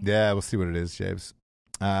 okay. Yeah, we'll see what it is, James.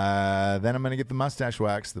 Then I'm going to get the mustache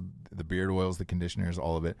wax, the beard oils, the conditioners,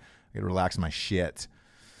 all of it. I got to relax my shit.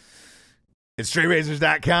 It's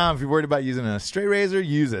straightrazors.com. If you're worried about using a straight razor,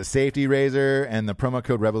 use a safety razor. And the promo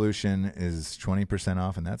code REVOLUTION is 20%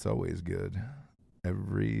 off, and that's always good.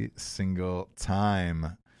 Every single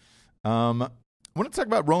time. I want to talk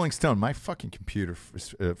about Rolling Stone. My fucking computer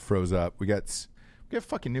froze up. We got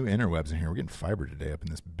fucking new interwebs in here. We're getting fiber today up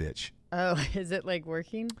in this bitch. Oh, is it like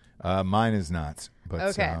working? Mine is not.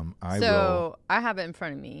 But, okay. I have it in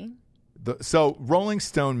front of me. So Rolling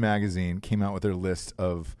Stone magazine came out with their list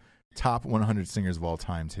of top 100 singers of all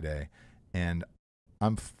time today, and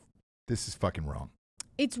this is fucking wrong.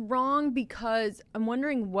 It's wrong because I'm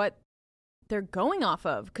wondering what they're going off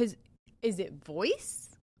of. Because is it voice?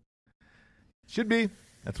 Should be.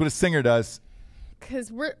 That's what a singer does.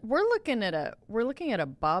 Because we're looking at a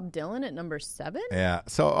Bob Dylan at number 7. Yeah.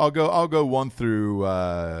 So I'll go 1 through.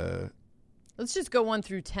 Let's just go 1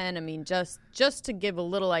 through 10. I mean, just to give a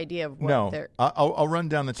little idea of what they're. I'll run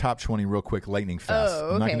down the top 20 real quick, lightning fast. Oh,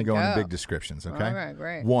 okay, I'm not going to go into big descriptions. Okay. All right,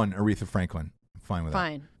 great. 1, Aretha Franklin. Fine with that.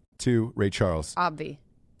 Fine. 2, Ray Charles. Obvi.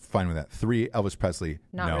 Fine with that. 3, Elvis Presley.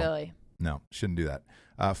 Not really. No, shouldn't do that.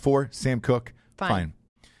 4, Sam Cooke. Fine.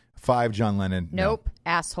 5, John Lennon. Nope. No.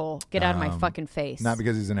 Asshole. Get out of my fucking face. Not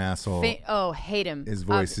because he's an asshole. Hate him. His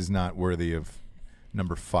voice is not worthy of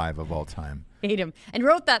number 5 of all time. Hate him. And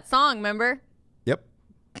wrote that song, remember? Yep.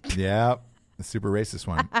 Yeah. The super racist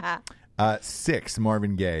one. 6,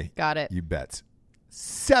 Marvin Gaye. Got it. You bet.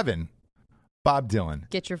 7, Bob Dylan.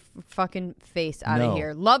 Get your fucking face out of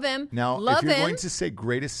here. Love him. Now, if you're going to say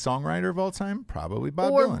greatest songwriter of all time, probably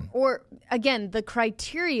Bob Dylan. Or, again, the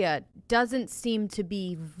criteria doesn't seem to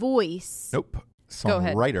be voice. Nope.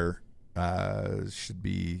 Songwriter should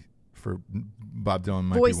be for Bob Dylan.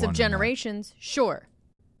 Might Voice be one of generations, sure.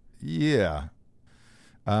 Yeah.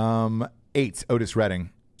 8, Otis Redding.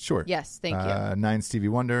 Sure. Yes, thank you. 9, Stevie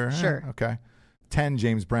Wonder. Sure. Okay. 10,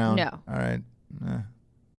 James Brown. No. All right.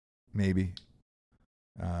 Maybe.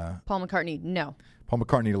 Paul McCartney, no. Paul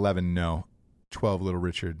McCartney, 11, no. 12, Little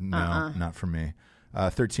Richard, no, not for me.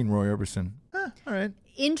 13, Roy Orbison. All right.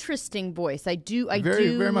 Interesting voice. I do very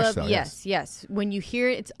love, much so. Yes. When you hear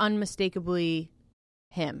it, it's unmistakably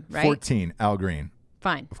him, right? 14, Al Green.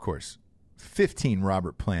 Fine. Of course. 15,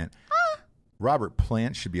 Robert Plant. Robert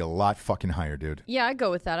Plant should be a lot fucking higher, dude. Yeah, I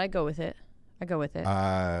go with that. I go with it.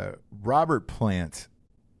 Robert Plant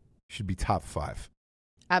should be top 5.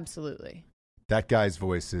 Absolutely. That guy's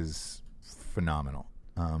voice is phenomenal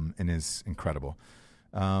and is incredible.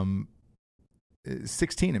 16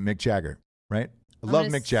 at Mick Jagger, right? I love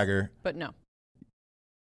Mick Jagger. But no.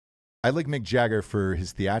 I like Mick Jagger for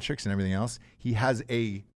his theatrics and everything else. He has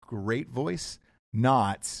a great voice,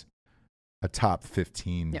 not a top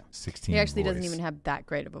 15, 16 He actually voice. doesn't even have that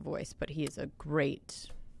great of a voice, but he is a great...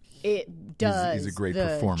 It does he's a great the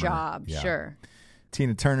performer. job, Yeah. sure.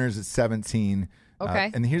 Tina Turner's at 17.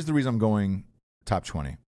 Okay. And here's the reason I'm going top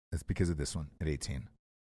 20. It's because of this one at 18.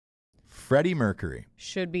 Freddie Mercury.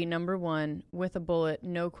 Should be number 1 with a bullet,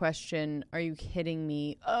 no question. Are you kidding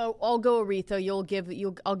me? Oh, I'll go Aretha.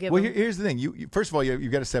 I'll give. Well, him. here's the thing. You first of all,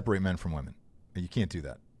 you've got to separate men from women. You can't do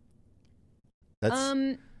that. That's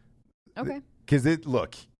okay. Because I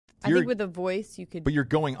think with a voice you could. But you're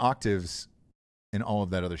going octaves and all of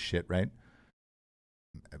that other shit, right?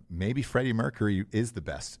 Maybe Freddie Mercury is the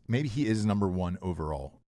best. Maybe he is number 1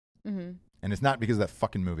 overall. Mm-hmm. And it's not because of that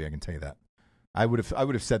fucking movie. I can tell you that. I would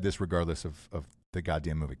have said this regardless of the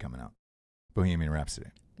goddamn movie coming out, Bohemian Rhapsody.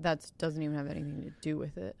 That doesn't even have anything to do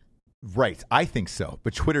with it. Right. I think so.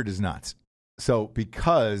 But Twitter does not. So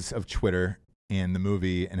because of Twitter and the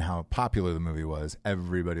movie and how popular the movie was,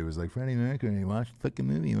 everybody was like, Freddie Mercury, watch the fucking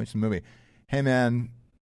movie. Watch the movie. Hey, man,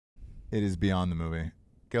 it is beyond the movie.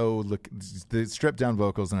 Go look. The stripped down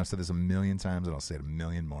vocals, and I've said this a million times, and I'll say it a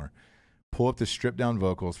million more. Pull up the stripped down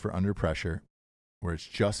vocals for Under Pressure, where it's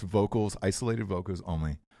just vocals, isolated vocals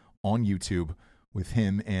only, on YouTube with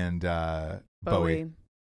him and Bowie.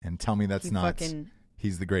 And tell me that's not.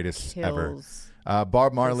 He's the greatest ever.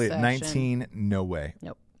 Bob Marley at 19. No way.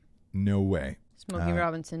 Nope. No way. Smokey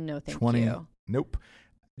Robinson. No, thank 20, you. Nope.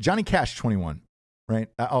 Johnny Cash, 21. Right.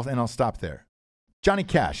 I'll stop there. Johnny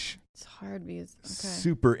Cash. It's hard because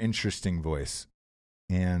super interesting voice,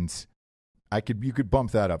 and You could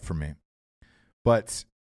bump that up for me. But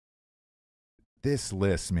this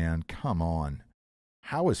list, man, come on.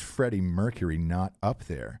 How is Freddie Mercury not up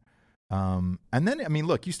there? And then, I mean,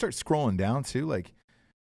 look, you start scrolling down too, like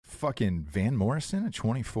fucking Van Morrison at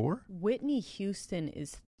 24. Whitney Houston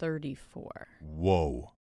is 34.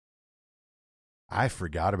 Whoa. I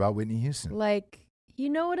forgot about Whitney Houston. Like, you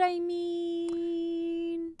know what I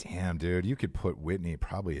mean? Damn, dude. You could put Whitney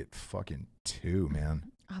probably at fucking 2,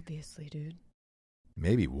 man. Obviously, dude.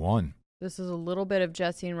 Maybe 1. This is a little bit of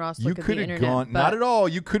Jesse and Ross You look at the could have internet. gone, not at all.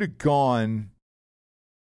 You could have gone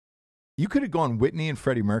Whitney and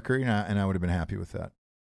Freddie Mercury, and I would have been happy with that.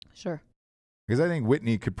 Sure. Because I think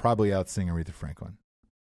Whitney could probably outsing Aretha Franklin.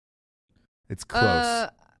 It's close.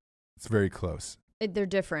 It's very close. They're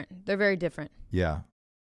different. They're very different. Yeah.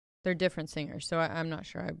 They're different singers, so I'm not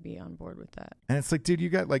sure I'd be on board with that. And it's like, dude, you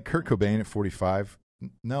got like Kurt Cobain at 45.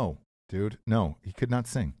 No, dude. No, he could not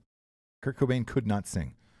sing. Kurt Cobain could not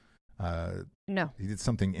sing. No. He did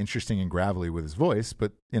something interesting and gravelly with his voice,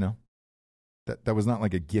 but, you know, that was not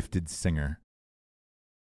like a gifted singer.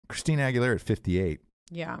 Christina Aguilera at 58.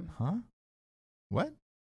 Yeah. Huh? What?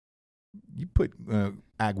 You put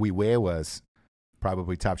Aguilera's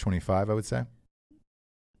probably top 25, I would say.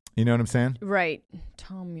 You know what I'm saying? Right.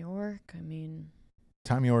 Tom York, I mean.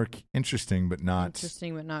 Tom York, interesting, but not.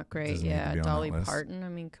 Interesting, but not great. Doesn't need to Yeah. be on Dolly that list. Parton, I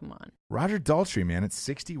mean, come on. Roger Daltrey, man, at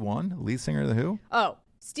 61, lead singer of The Who. Oh,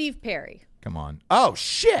 Steve Perry. Come on. Oh,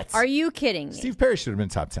 shit. Are you kidding me? Steve Perry should have been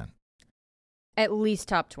top 10. At least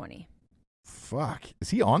top 20. Fuck. Is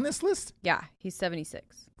he on this list? Yeah, he's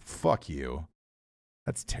 76. Fuck you.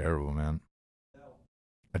 That's terrible, man.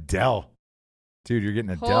 Adele. Dude, you're getting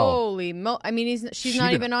Adele. Holy I mean, she's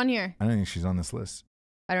not even on here. I don't think she's on this list.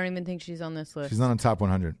 I don't even think she's on this list. She's not on top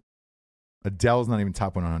 100. Adele's not even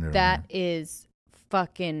top 100. That is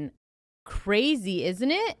fucking crazy, isn't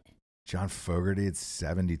it? John Fogerty at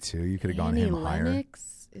 72. You could have gone Annie him higher.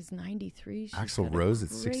 Lennox is 93. She's Axl got a Rose at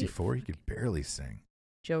great 64. He could barely sing.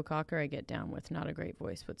 Joe Cocker, I get down with. Not a great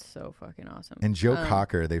voice, but so fucking awesome. And Joe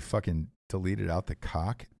Cocker, they fucking deleted out the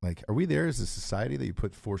cock. Like, are we there as a society that you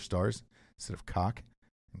put 4 stars instead of cock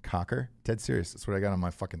and cocker? Dead serious. That's what I got on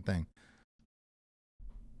my fucking thing.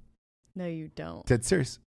 No, you don't. Dead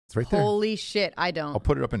serious. It's right there. Holy shit, I don't. I'll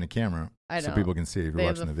put it up in the camera I so don't. people can see if you're They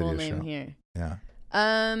have watching the the full video name show. here. Yeah.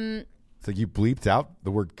 It's like you bleeped out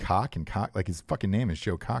the word cock and cock. Like his fucking name is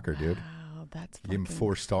Joe Cocker, dude. Wow, that's You gave him fucking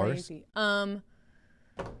 4 stars. crazy.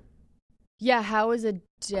 Yeah, how is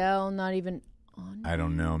Adele not even on? I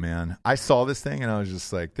don't know, man. I saw this thing and I was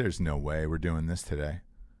just like, there's no way we're doing this today.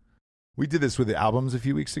 We did this with the albums a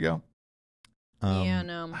few weeks ago. Yeah,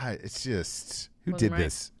 no. It's just, who Wasn't did right.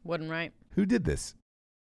 this? Wasn't right. Who did this?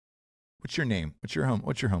 What's your name? What's your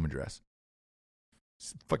home address?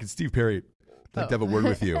 Fucking Steve Perry. I'd like to have a word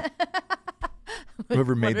with you.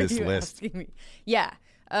 Whoever made What are this you list. asking me? Yeah.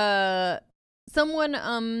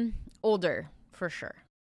 Someone older, for sure,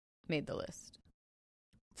 made the list.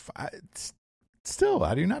 Still,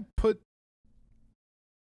 how do you not put...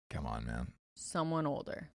 Come on, man. Someone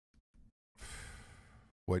older.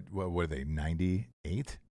 What are they,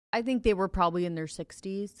 98? I think they were probably in their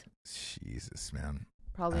 60s. Jesus, man.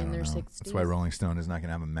 Probably I in don't their know. 60s. That's why Rolling Stone is not going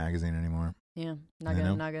to have a magazine anymore. Yeah. I Not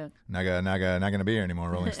know. gonna. Not gonna be here anymore,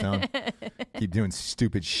 Rolling Stone. Keep doing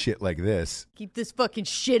stupid shit like this. Keep this fucking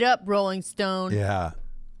shit up, Rolling Stone. Yeah.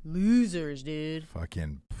 Losers, dude.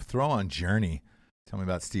 Fucking throw on Journey. Tell me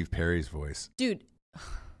about Steve Perry's voice. Dude.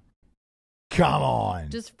 Come on.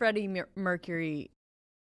 Just Freddie Mercury,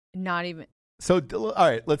 not even. So, all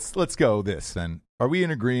right, let's go this then. Are we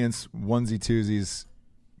in agreement? Onesie, twosies,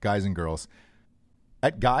 guys and girls.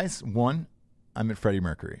 At guys, 1, I'm at Freddie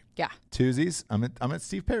Mercury. Yeah. Twosies, I'm at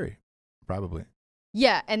Steve Perry, probably.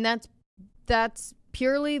 Yeah, and that's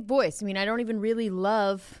purely voice. I mean, I don't even really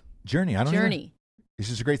love Journey. I don't Journey. Either. He's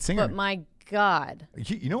just a great singer. But my God.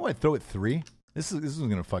 You know what? I'd throw at 3. This is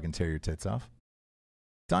gonna fucking tear your tits off.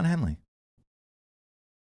 Don Henley.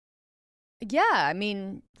 Yeah, I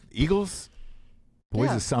mean, Eagles. Boys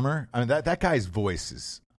Yeah. of Summer. I mean that guy's voice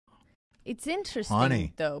is. it's interesting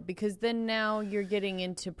Honey. though, because then now you're getting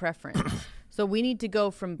into preference. So we need to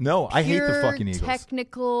go from No, I hate the pure fucking Eagles.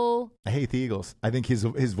 technical. I hate the Eagles. I think his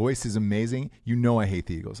voice is amazing. You know I hate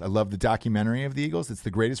the Eagles. I love the documentary of the Eagles. It's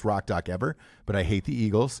the greatest rock doc ever, but I hate the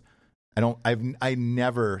Eagles. I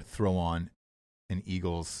never throw on an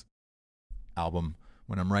Eagles album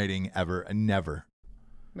when I'm writing ever. I never.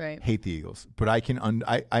 Right. Hate the Eagles. But I can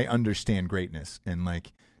I understand greatness, and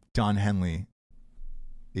like Don Henley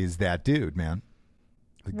is that dude, man.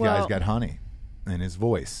 The guy's got honey in his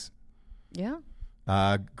voice. Yeah.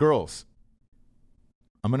 Girls.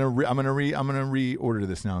 I'm gonna reorder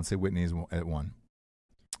this now and say Whitney's at 1.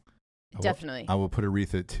 Definitely. I will put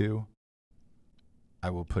Aretha at 2. I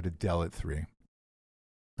will put Adele at 3.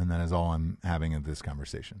 And that is all I'm having in this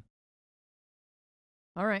conversation.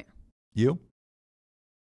 All right. You?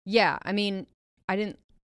 Yeah, I mean, I didn't.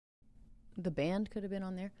 The band could have been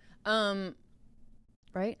on there.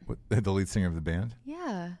 Right? What, the lead singer of the band?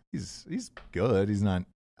 Yeah. He's good. He's not.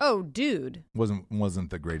 Oh, dude. Wasn't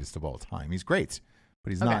the greatest of all time. He's great, but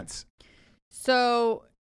he's Okay. not. So,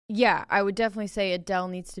 yeah, I would definitely say Adele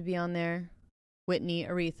needs to be on there. Whitney,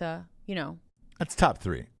 Aretha, That's top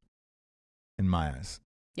 3 in my eyes.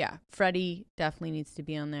 Yeah, Freddie definitely needs to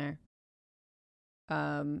be on there.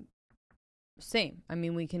 Same. I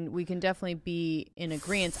mean, we can definitely be in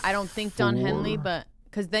agreement. I don't think Don Henley, but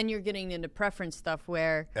because then you're getting into preference stuff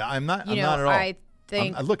where I'm not at all. I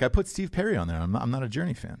think look, I put Steve Perry on there. I'm not a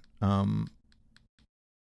Journey fan. I'm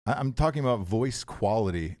talking about voice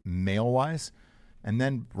quality, male wise, and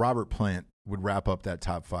then Robert Plant would wrap up that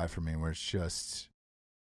top 5 for me, where it's just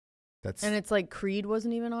and it's like Creed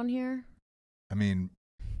wasn't even on here. I mean,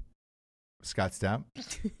 Scott Stapp,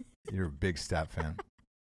 you're a big Stapp fan.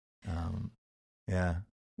 Yeah.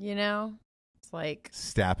 It's like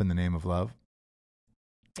Stapp in the Name of Love.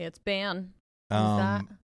 It's Ban. Who's that?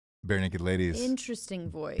 Bare Naked Ladies. Interesting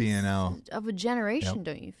voice. BNL. Of a generation,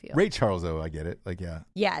 don't you feel? Ray Charles, though, I get it. Like, yeah.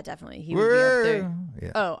 Yeah, definitely. He would be up there.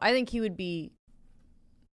 Yeah. Oh, I think he would be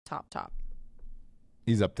top.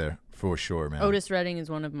 He's up there for sure, man. Otis Redding is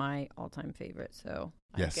one of my all-time favorites, so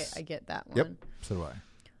yes. I get that one. Yep, so do I.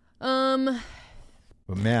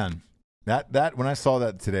 But man, that when I saw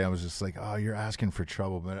that today, I was just like, oh, you're asking for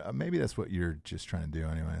trouble. But maybe that's what you're just trying to do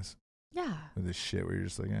anyways. Yeah. With this shit where you're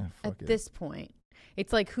just like, fuck it. At this point.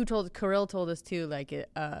 It's like Kirill told us too, like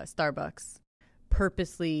Starbucks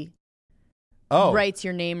purposely writes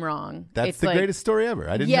your name wrong. That's the greatest story ever.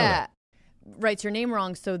 I didn't know that. Writes your name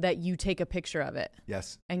wrong so that you take a picture of it.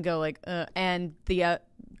 Yes. And go like, and the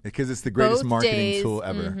because it's the greatest marketing tool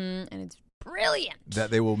ever. And it's brilliant. That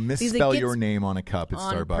they will misspell your name on a cup at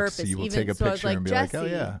Starbucks. Purpose. So you will take a picture and be like, oh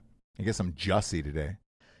yeah, I guess I'm Jussie today.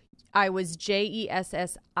 I was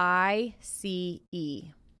Jessice.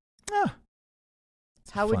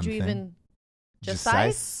 How would you even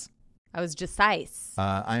Justice? I was Justice.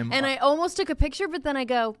 I almost took a picture, but then I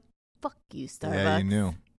go, fuck you, Starbucks. Yeah, you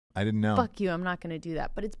knew. I didn't know. Fuck you, I'm not going to do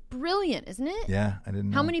that. But it's brilliant, isn't it? Yeah, I didn't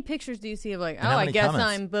know. How many pictures do you see of like, I guess comments?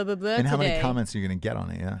 I'm blah, blah, blah and today. How many comments are you going to get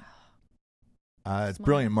on it, yeah. It's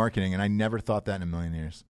brilliant marketing, and I never thought that in a million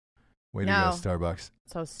years. Way to go, Starbucks.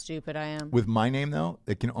 So stupid I am. With my name, though,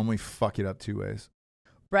 it can only fuck it up 2 ways.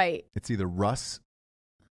 Right. It's either Russ,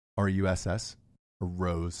 R-U-S-S, or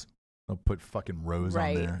Rose. They'll put fucking Rose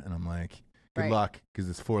on there, and I'm like, good luck, because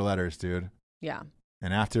it's 4 letters, dude. Yeah.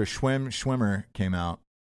 And after Schwimmer came out,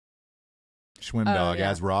 Schwimmdog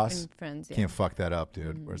as Ross, Friends, can't fuck that up,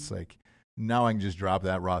 dude. Mm-hmm. Where it's like, now I can just drop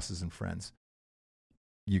that Ross is in Friends.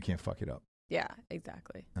 You can't fuck it up. Yeah,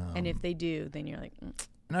 exactly. And if they do, then you're like...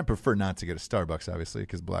 And I prefer not to go to Starbucks, obviously,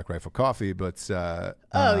 because Black Rifle Coffee, but...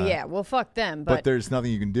 yeah, well, fuck them. But there's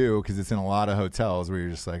nothing you can do, because it's in a lot of hotels where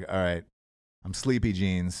you're just like, all right, I'm sleepy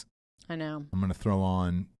jeans. I know. I'm going to throw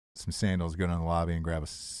on some sandals, go down to the lobby and grab a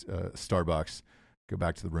Starbucks, go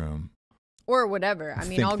back to the room. Or whatever. I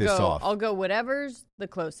mean, I'll go whatever's the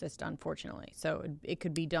closest, unfortunately. So it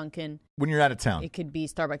could be Dunkin'. When you're out of town. It could be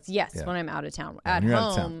Starbucks. Yes, when I'm out of town. At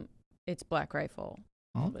home, it's Black Rifle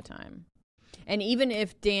all the time. And even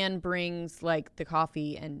if Dan brings like the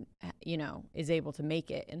coffee and, is able to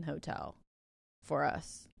make it in the hotel for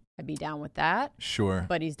us, I'd be down with that. Sure.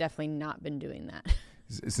 But he's definitely not been doing that.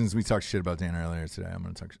 Since we talked shit about Dan earlier today, I'm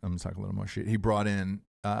going to talk a little more shit. He brought in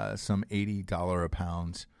some $80 a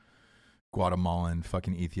pound Guatemalan,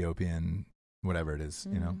 fucking Ethiopian, whatever it is,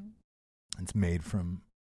 It's made from,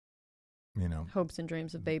 hopes and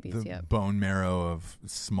dreams of babies, the bone marrow of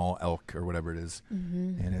small elk or whatever it is.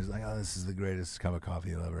 Mm-hmm. And it's like, oh, this is the greatest cup of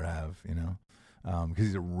coffee you'll ever have, because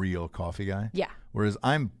he's a real coffee guy. Yeah. Whereas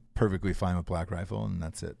I'm perfectly fine with Black Rifle, and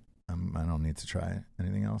that's it. I don't need to try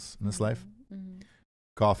anything else in this life. Mm-hmm.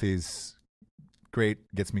 Coffee's great,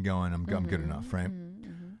 gets me going. I'm good enough, right?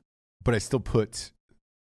 Mm-hmm. But I still put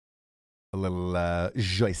a little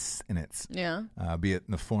joyce in it. Yeah. Be it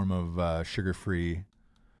in the form of sugar-free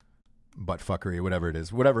butt fuckery, whatever it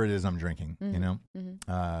is I'm drinking,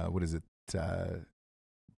 Mm-hmm. What is it?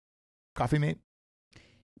 Coffee Mate?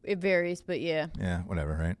 It varies, but yeah. Yeah,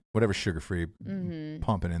 whatever, right? Whatever sugar-free,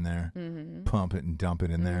 pump it in there, pump it and dump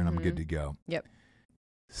it in there, and I'm good to go. Yep.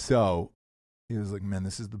 So he was like, man,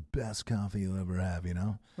 this is the best coffee you'll ever have,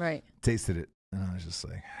 Right. Tasted it, and I was just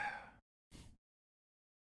like...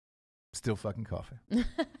 Still fucking coffee.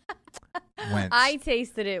 I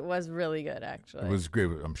tasted it. Was really good, actually. It was great.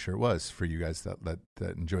 I'm sure it was for you guys that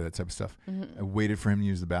enjoy that type of stuff. Mm-hmm. I waited for him to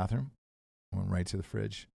use the bathroom. Went right to the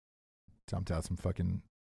fridge. Dumped out some fucking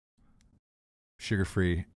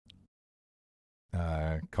sugar-free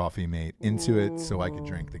coffee mate into it so I could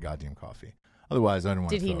drink the goddamn coffee. Otherwise, I didn't want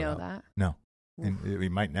to Did he throw it know out. that? No. And he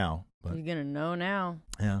might now. But You're going to know now.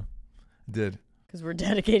 yeah, I did. Because we're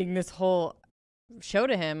dedicating this whole show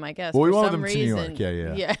to him, I guess. Well, we for went with some him reason. to New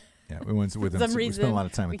York. Yeah. Yeah, we went with him. For some So we reason, spent a lot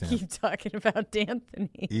of time with him. we keep talking about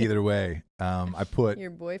D'Anthony. Either way, I put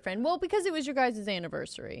Your boyfriend. Well, because it was your guys'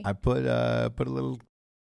 anniversary. I put a little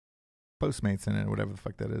Postmates in it, whatever the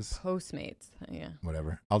fuck that is. Postmates. Yeah.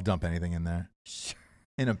 Whatever. I'll dump anything in there. Sure.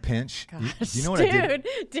 In a pinch. Gosh, You know what I did?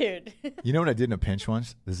 Dude. You know what I did in a pinch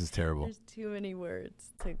once? This is terrible. There's too many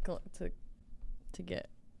words to get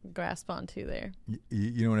grasp onto there.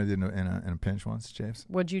 You know what I did in a pinch once, James?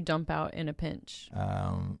 What'd you dump out in a pinch?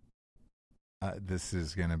 This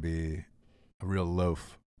is gonna be a real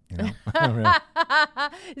loaf. You know?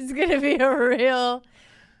 It's gonna be a real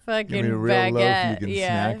fucking Give me a real baguette. loaf you can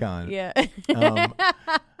snack on. Yeah.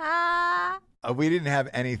 We didn't have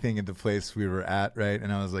anything at the place we were at, right?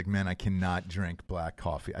 And I was like, man, I cannot drink black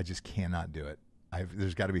coffee. I just cannot do it.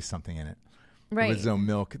 There's got to be something in it. Right. There was no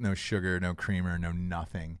milk, no sugar, no creamer, no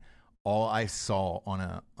nothing. All I saw on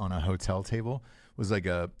a hotel table was like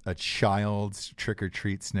a child's trick or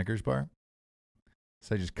treat Snickers bar.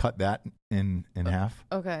 So I just cut that in half.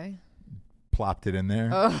 Okay. Plopped it in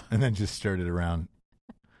there, and then just stirred it around.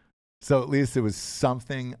 So at least it was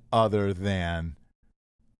something other than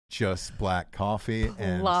just black coffee.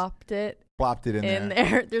 Plopped it in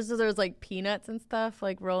there. There's like peanuts and stuff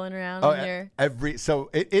like rolling around in there.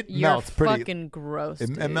 It melts pretty. Fucking gross.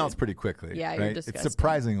 It melts pretty quickly. Yeah, right? you're disgusting. It's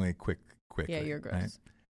surprisingly quick. Yeah, you're gross. Right?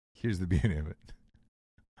 Here's the beauty of it.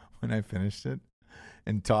 When I finished it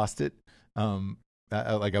and tossed it,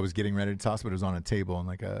 like I was getting ready to toss, but it was on a table, and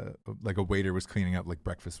like a waiter was cleaning up, like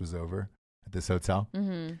breakfast was over at this hotel. Mm-hmm.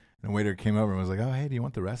 And the waiter came over and was like, "Oh, hey, do you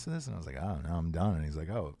want the rest of this?" And I was like, "Oh, no, I'm done." And he's like,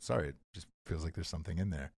 "Oh, sorry, it just feels like there's something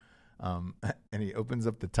in there." And he opens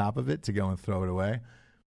up the top of it to go and throw it away.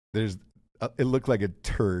 It looked like a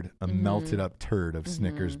turd, a melted up turd of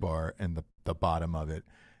Snickers bar, and the bottom of it.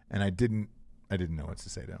 And I didn't know what to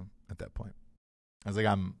say to him at that point. I was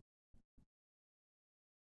like,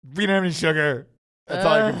 we didn't have any sugar. That's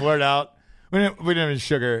all I could blurt out. We didn't have any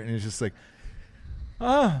sugar. And he's just like,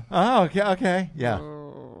 okay. Yeah.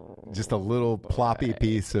 Just a little ploppy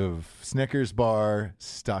piece of Snickers bar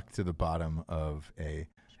stuck to the bottom of a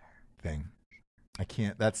thing. I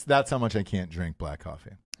can't. That's how much I can't drink black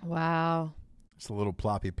coffee. Wow. Just a little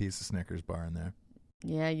ploppy piece of Snickers bar in there.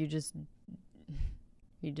 Yeah, you just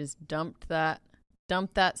dumped that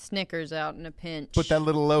Snickers out in a pinch. Put that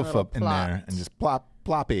little loaf up in plopped. there and just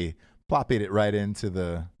ploppied it right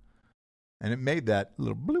into and it made that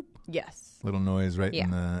little bloop. Yes. Little noise right in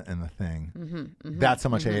the thing. Mm-hmm, That's how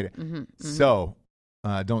much I hate it. So,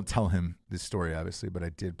 don't tell him this story, obviously, but I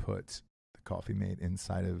did put the coffee mate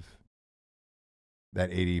inside of that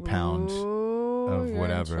 80 pound of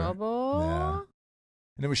whatever. You're in trouble. Yeah.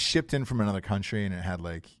 And it was shipped in from another country, and it had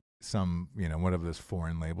like some, whatever those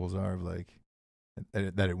foreign labels are of like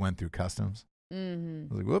that it went through customs. Mm-hmm.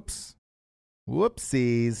 I was like,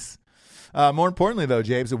 whoopsies. More importantly, though,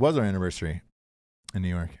 James, it was our anniversary in New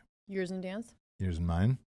York. Yours and Dan's? Yours and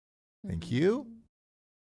mine. Thank you.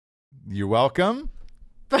 You're welcome.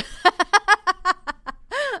 Are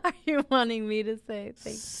you wanting me to say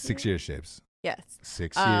thank you? 6 years, Shapes. Yes.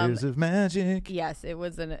 6 years of magic. Yes, it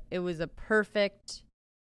was a perfect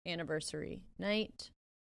anniversary night.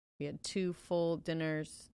 We had 2 full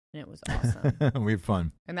dinners, and it was awesome. We had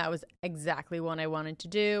fun. And that was exactly what I wanted to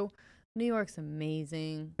do. New York's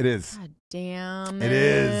amazing. It is. God damn it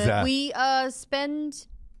is. We spend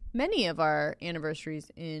many of our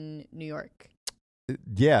anniversaries in New York.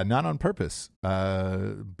 Yeah, not on purpose.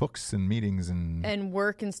 Books and meetings and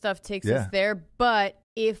work and stuff takes us there. But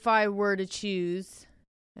if I were to choose,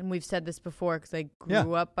 and we've said this before because I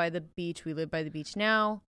grew up by the beach, we live by the beach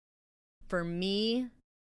now. For me,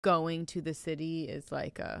 going to the city is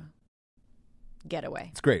like a getaway.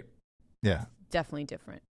 It's great. Yeah. Definitely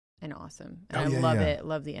different and awesome. And I love it.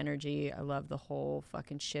 Love the energy. I love the whole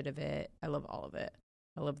fucking shit of it. I love all of it.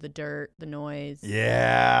 I love the dirt, the noise.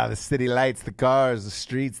 Yeah, the city lights, the cars, the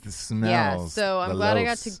streets, the smells. Yeah, so I'm glad I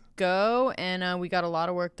got to go, and we got a lot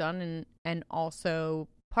of work done and also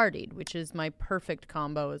partied, which is my perfect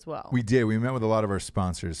combo as well. We did. We met with a lot of our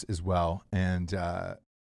sponsors as well, and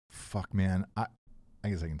fuck, man, I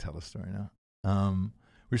guess I can tell the story now.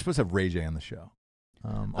 We were supposed to have Ray J on the show.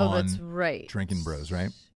 on that's right. Drinkin Bros, right?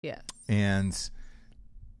 Yeah. And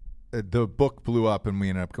the book blew up, and we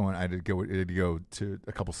ended up going. I did go to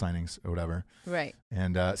a couple signings or whatever. Right.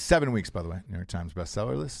 And 7 weeks, by the way, New York Times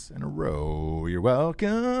bestseller list in a row. You're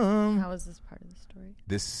welcome. How is this part of the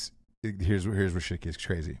story? Here's where shit gets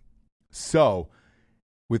crazy. So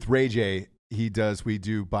with Ray J, we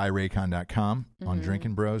do buyraycon.com on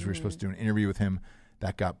Drinkin Bros. We were supposed to do an interview with him.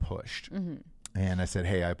 That got pushed. And I said,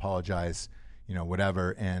 hey, I apologize,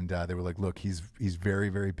 whatever. And they were like, look, he's very,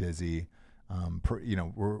 very busy.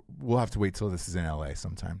 We'll have to wait till this is in LA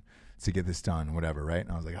sometime to get this done, whatever, right?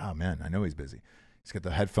 And I was like, oh man, I know he's busy. He's got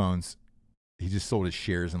the headphones. He just sold his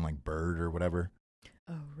shares in like Bird or whatever.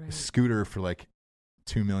 Oh, right. A scooter for like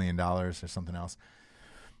 $2 million or something else.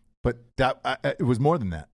 But it was more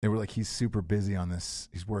than that. They were like, he's super busy on this.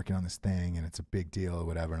 He's working on this thing, and it's a big deal or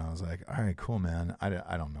whatever. And I was like, all right, cool, man. I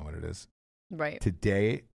don't know what it is. Right.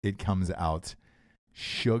 Today, it comes out.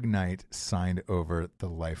 Suge Knight signed over the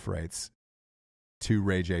life rights to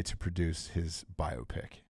Ray J to produce his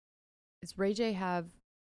biopic. Does Ray J have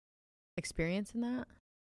experience in that?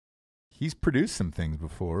 He's produced some things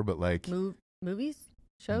before, but like... Movies?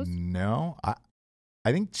 Shows? No.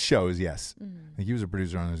 I think shows, yes. I think he was a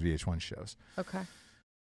producer on those VH1 shows. Okay.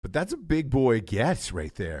 But that's a big boy get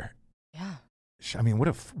right there. Yeah. I mean,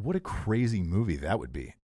 what a crazy movie that would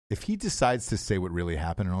be. If he decides to say what really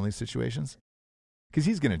happened in all these situations, because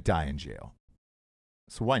he's going to die in jail.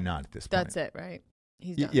 So why not at this point? That's it, right?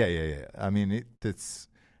 He's done. Yeah. I mean, I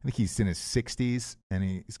think he's in his 60s, and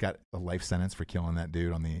he's got a life sentence for killing that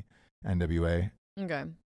dude on the NWA Okay.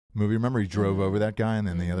 movie. Remember, he drove over that guy and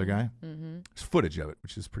then the other guy? Mm-hmm. There's footage of it,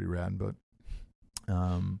 which is pretty rad. But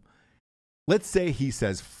let's say he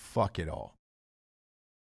says, fuck it all,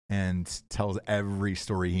 and tells every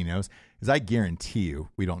story he knows. Because I guarantee you,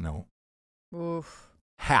 we don't know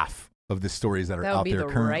half of the stories that are out there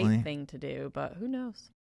currently. That would be the right thing to do, but who knows?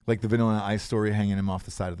 Like the Vanilla Ice story, hanging him off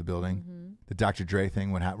the side of the building. The Dr. Dre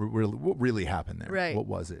thing, what really happened there? Right. What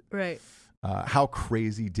was it? Right. How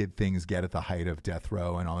crazy did things get at the height of death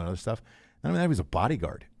row and all that other stuff? I mean, he was a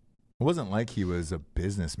bodyguard. It wasn't like he was a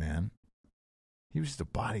businessman. He was just a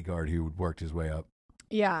bodyguard who worked his way up.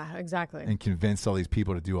 Yeah, exactly. And convinced all these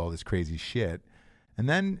people to do all this crazy shit. And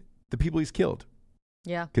then the people he's killed.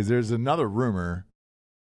 Yeah. Because there's another rumor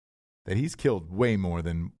that he's killed way more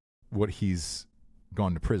than what he's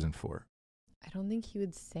gone to prison for. I don't think he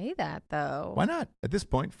would say that, though. Why not? At this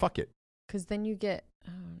point, fuck it. Because then you get,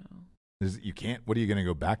 I don't know. You can't. What are you going to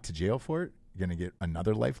go back to jail for it? You're going to get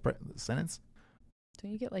another life sentence?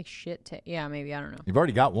 Don't you get like shit? Yeah, maybe. I don't know. You've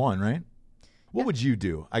already got one, right? What would you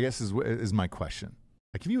do? I guess is my question.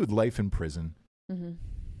 Like, if you had life in prison,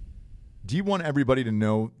 do you want everybody to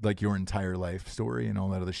know like your entire life story and all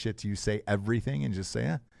that other shit? Do you say everything and just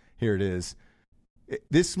say, here it is?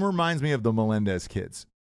 This reminds me of the Melendez kids,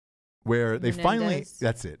 where they finally.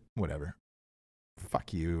 That's it. Whatever.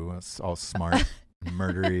 Fuck you. It's all smart,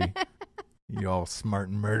 murdery. You all smart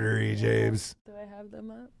and murdery, James. Do I have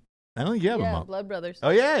them up? I don't think you have them up. Blood Brothers. Oh,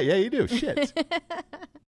 yeah, you do. Shit.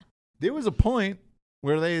 There was a point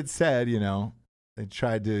where they had said, they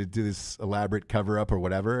tried to do this elaborate cover-up or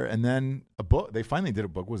whatever, and then they finally did a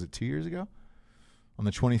book. Was it 2 years ago? On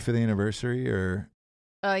the 25th anniversary?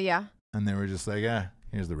 Yeah. And they were just like,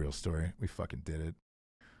 here's the real story. We fucking did it.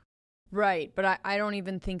 Right, but I don't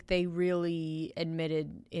even think they really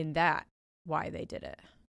admitted in that why they did it.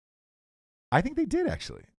 I think they did,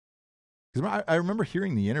 actually. Because I remember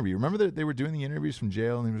hearing the interview. Remember that they were doing the interviews from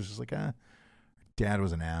jail, and he was just like, Dad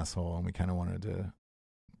was an asshole, and we kind of wanted to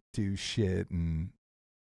do shit. And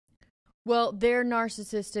well, they're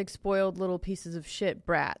narcissistic, spoiled little pieces of shit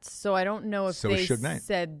brats. So I don't know if they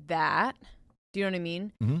said that. Do you know what I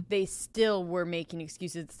mean? Mm-hmm. They still were making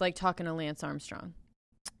excuses. It's like talking to Lance Armstrong.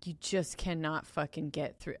 You just cannot fucking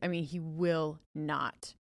get through. I mean, he will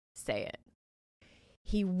not say it.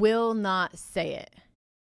 He will not say it.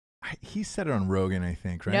 He said it on Rogan, I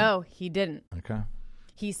think, right? No, he didn't. Okay.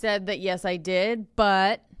 He said that, yes, I did,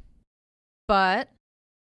 but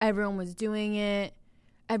everyone was doing it.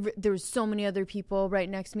 There was so many other people right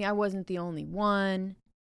next to me. I wasn't the only one.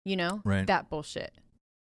 Right. That bullshit.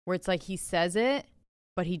 Where it's like he says it,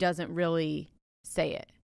 but he doesn't really say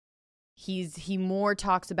it. He more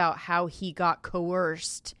talks about how he got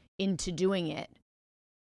coerced into doing it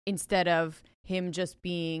instead of him just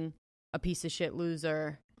being a piece of shit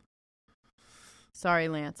loser. Sorry,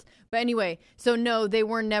 Lance. But anyway, so no, they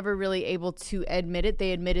were never really able to admit it.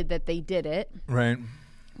 They admitted that they did it. Right.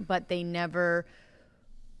 But they never,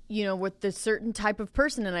 with the certain type of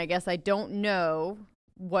person, and I guess I don't know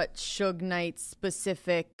what Suge Knight's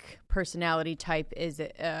specific personality type is.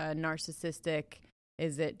 It narcissistic?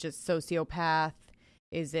 Is it just sociopath?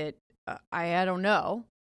 Is it, I don't know.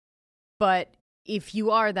 But if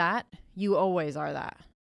you are that, you always are that.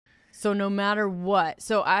 So no matter what.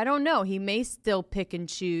 So I don't know. He may still pick and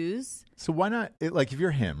choose. So why not, like if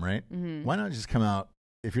you're him, right? Mm-hmm. Why not just come out,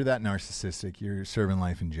 if you're that narcissistic, you're serving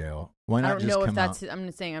life in jail. Why not just come out? I'm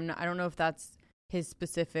just saying, I don't know if that's his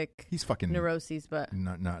specific He's fucking neuroses, but.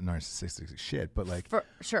 Not narcissistic shit, but like. For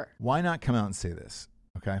sure. Why not come out and say this,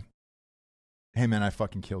 okay? Hey man, I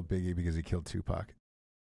fucking killed Biggie because he killed Tupac.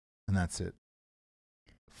 And that's it.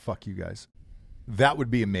 Fuck you guys. That would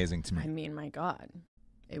be amazing to me. I mean, my God.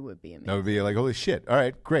 It would be amazing. That would be like, holy shit. All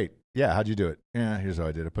right, great. Yeah, how'd you do it? Yeah, here's how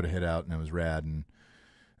I did it. I put a hit out and it was rad and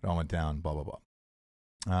it all went down, blah, blah,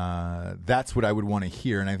 blah. That's what I would want to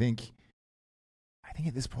hear. And I think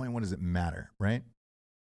at this point, what does it matter, right?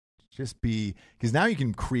 Just be, because now you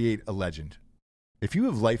can create a legend. If you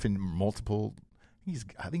have life in multiple,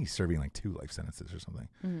 I think he's serving like 2 life sentences or something.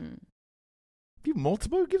 Mm-hmm. If you have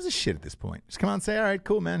multiple, who gives a shit at this point? Just come out and say, all right,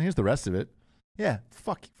 cool, man, here's the rest of it. Yeah,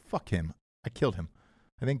 fuck him. I killed him.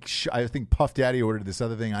 I think Puff Daddy ordered this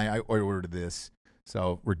other thing. I ordered this.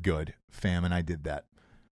 So we're good, fam, and I did that.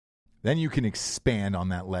 Then you can expand on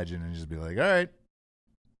that legend and just be like, all right,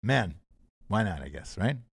 man, why not, I guess,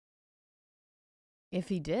 right? If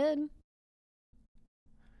he did.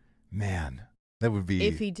 Man, that would be.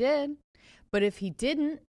 If he did. But if he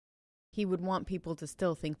didn't, he would want people to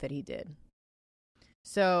still think that he did.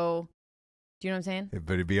 So, do you know what I'm saying?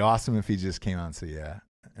 But it'd be awesome if he just came out and said, yeah.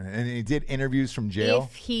 And he did interviews from jail.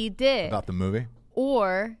 If he did. About the movie.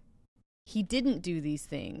 Or he didn't do these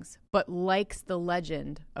things, but likes the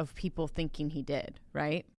legend of people thinking he did,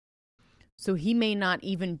 right? So he may not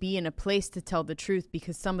even be in a place to tell the truth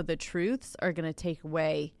because some of the truths are going to take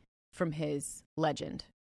away from his legend.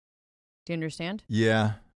 Do you understand?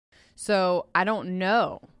 Yeah. So I don't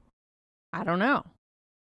know.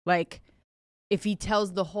 Like, if he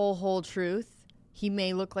tells the whole truth, he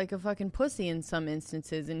may look like a fucking pussy in some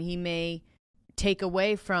instances, and he may take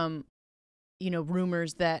away from,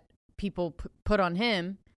 rumors that people put on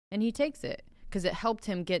him, and he takes it because it helped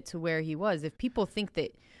him get to where he was. If people think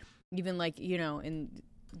that, even like, in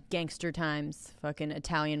gangster times, fucking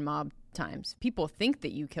Italian mob times, people think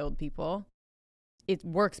that you killed people, it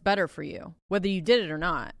works better for you, whether you did it or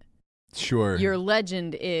not. Sure. Your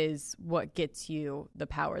legend is what gets you the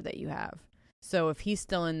power that you have. So if he's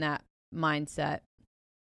still in that mindset,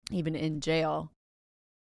 even in jail,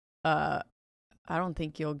 I don't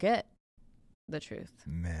think you'll get the truth.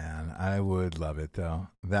 Man, I would love it though.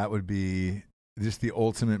 That would be just the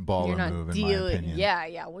ultimate baller move, in my opinion.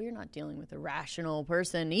 Yeah. Well, you're not dealing with a rational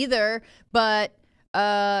person either, but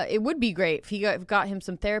it would be great if he got him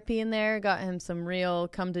some therapy in there, got him some real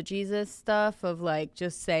come to Jesus stuff of like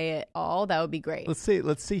just say it all. That would be great.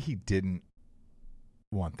 Let's say he didn't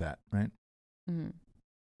want that, right? Mm-hmm.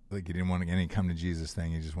 Like he didn't want any come to Jesus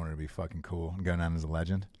thing. He just wanted to be fucking cool and go down as a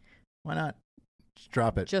legend. Why not? Just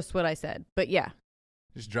drop it. Just what I said. But yeah.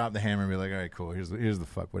 Just drop the hammer and be like, all right, cool. Here's the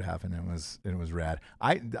fuck what happened. It was rad.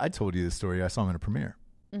 I told you this story. I saw him in a premiere.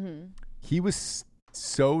 Mm-hmm. He was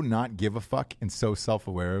so not give a fuck and so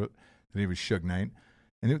self-aware that he was Suge Knight.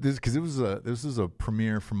 And this was a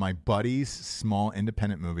premiere for my buddy's small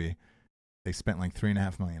independent movie. They spent like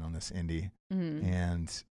 $3.5 million on this indie. Mm-hmm.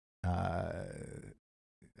 And I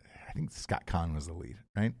think Scott Conn was the lead,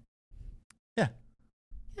 right? Yeah.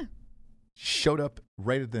 Showed up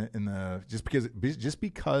right at just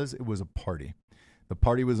because it was a party. The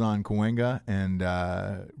party was on Cahuenga and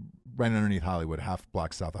right underneath Hollywood, half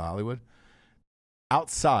block south of Hollywood.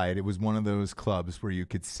 Outside, it was one of those clubs where you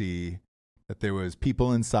could see that there was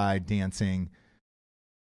people inside dancing.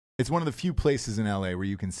 It's one of the few places in LA where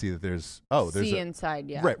you can see that there's inside,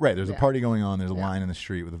 yeah. Right. There's a party going on. There's a line in the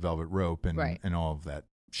street with a velvet rope and all of that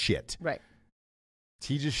shit. Right.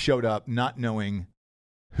 He just showed up not knowing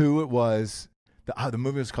who it was. The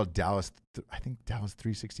movie was called Dallas. I think Dallas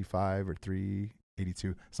 365 or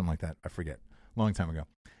 382, something like that. I forget. Long time ago.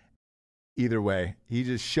 Either way, he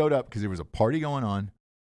just showed up because there was a party going on.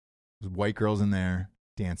 There was white girls in there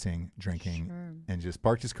dancing, drinking, and just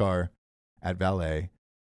parked his car at valet,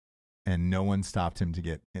 and no one stopped him to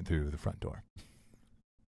get in through the front door.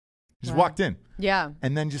 Just walked in. Yeah.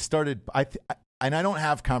 And then just started. And I don't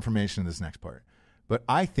have confirmation of this next part, but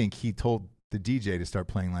I think he told the DJ to start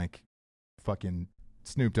playing like fucking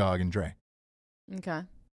Snoop Dogg and Dre. Okay.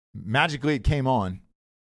 Magically, it came on.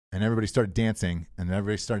 And everybody started dancing, and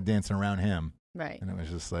everybody started dancing around him. Right. And it was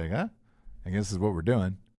just like, I guess this is what we're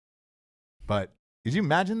doing. But could you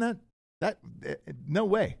imagine that? No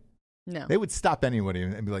way. No. They would stop anybody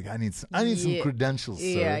and be like, I need some credentials,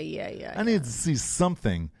 sir. Yeah. I need to see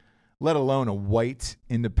something. let alone a white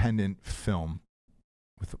independent film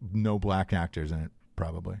with no black actors in it,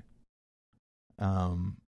 probably.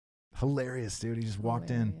 Hilarious, dude. He just walked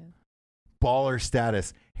in. Baller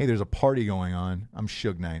status. Hey, there's a party going on. I'm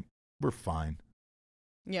Suge Knight. We're fine.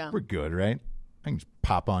 Yeah. We're good, right? I can just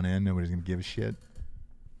pop on in. Nobody's going to give a shit.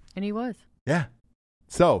 And he was. Yeah.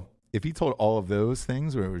 So if he told all of those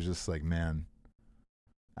things where it was just like, man,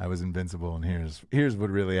 I was invincible and here's what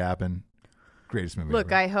really happened. Greatest movie Look,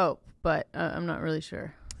 ever. I hope, but I'm not really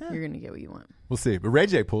sure. You're going to get what you want. We'll see. But Ray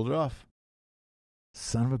J pulled it off.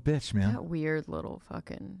 Son of a bitch, man. That weird little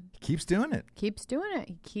fucking... He keeps doing it. Keeps doing it.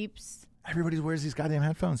 He keeps... Everybody wears these goddamn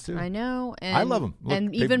headphones, too. I know. And I love them. Look,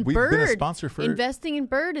 and even we've Bird. been a sponsor for... Investing in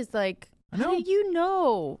Bird is like, how do you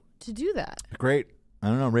know to do that? Great. I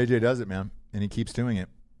don't know. Ray J does it, man. And he keeps doing it.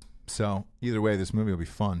 So either way, this movie will be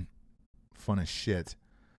fun. Fun as shit.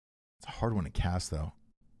 It's a hard one to cast, though.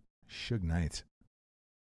 Suge Knight.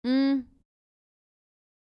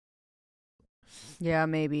 Yeah,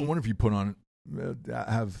 maybe. I wonder if you put on,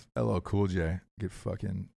 have LL Cool J get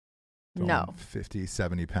fucking no 50,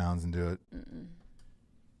 70 pounds and do it.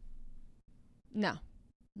 No.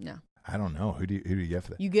 I don't know. Who do you get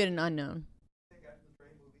for that? You get an unknown.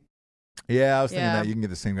 Yeah, I was thinking that you can get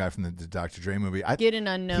the same guy from the Dr. Dre movie. Get an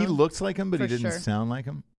unknown. He looks like him, but he didn't sure. sound like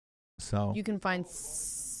him. So you can find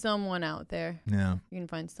someone out there. Yeah, you can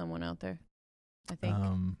find someone out there. I think.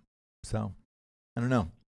 So I don't know.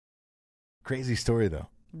 Crazy story though.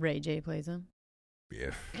 Ray J plays him.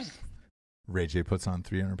 Yeah. Ray J puts on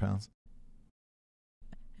 300 pounds.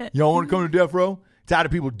 Y'all want to come to Death Row? Tired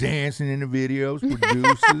of people dancing in the videos.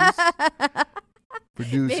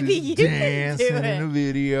 Producers dancing in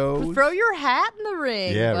the videos. Throw your hat in the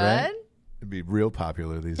ring. Yeah, bud. right. It'd be real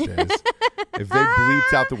popular these days if they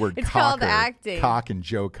bleeped out the word it's cocker, called acting. Cock and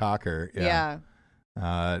Joe Cocker. Yeah.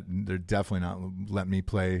 They're definitely not letting me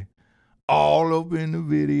play all up in the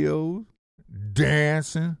videos,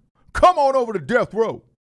 dancing. Come on over to Death Row.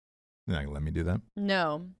 They're not gonna let me do that.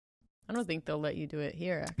 No, I don't think they'll let you do it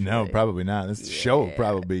here. Actually. No, probably not. This show will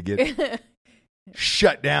probably get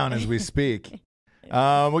shut down as we speak.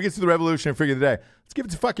 We'll get to the revolutionary figure of the day. Let's give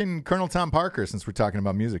it to fucking Colonel Tom Parker since we're talking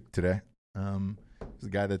about music today. He's the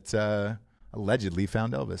guy that allegedly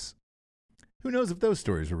found Elvis. Who knows if those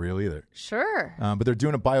stories were real either? Sure. But they're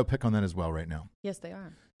doing a biopic on that as well right now. Yes, they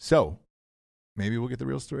are. So maybe we'll get the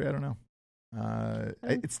real story. I don't know.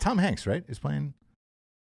 It's Tom Hanks, right? Tom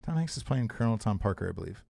Hanks is playing Colonel Tom Parker, I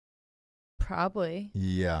believe. Probably.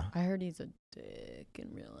 Yeah. I heard he's a dick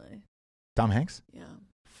in real life. Tom Hanks? Yeah.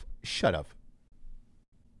 Shut up.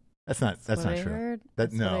 That's not true.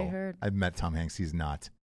 That's what I heard. I've met Tom Hanks. He's not.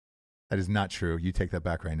 That is not true. You take that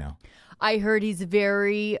back right now. I heard he's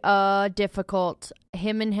very difficult.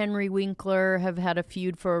 Him and Henry Winkler have had a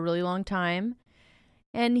feud for a really long time.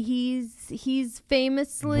 And he's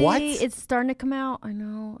famously... What? It's starting to come out. I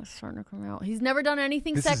know. It's starting to come out. He's never done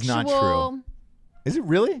anything this sexual. This is not true. Is it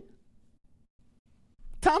really?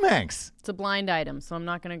 Tom Hanks. It's a blind item, so I'm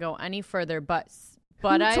not going to go any further. But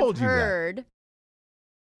I've heard...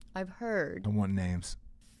 I've heard... I want names.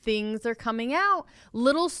 Things are coming out.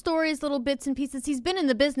 Little stories, little bits and pieces. He's been in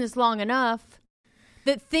the business long enough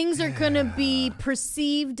that things are going to be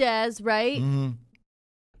perceived as, right? Mm-hmm.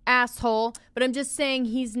 Asshole. But I'm just saying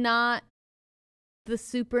he's not the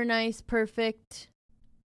super nice, perfect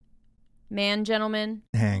man, gentleman.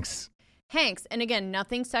 Hanks. And again,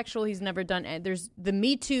 nothing sexual. He's never done. There's the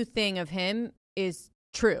Me Too thing of him is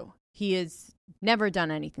true. He has never done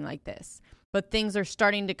anything like this. But things are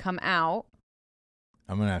starting to come out.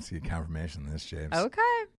 I'm going to have to get confirmation on this, James. Okay.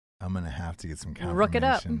 I'm going to have to get some confirmation. Rook it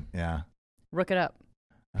up. Yeah. Rook it up.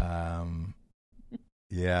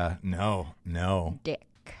 Yeah. No.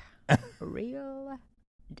 Dick. Real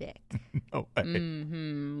dick. No way.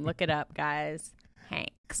 Look it up, guys.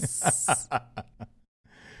 Hanks.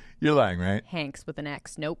 You're lying, right? Hanks with an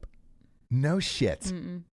X. Nope. No shit.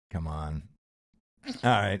 Mm-mm. Come on.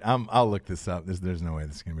 All right. I'll look this up. There's no way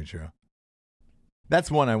this is going to be true. That's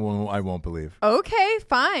one I won't believe. Okay,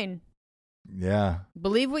 fine. Yeah.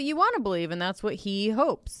 Believe what you want to believe, and that's what he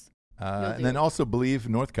hopes. And then also believe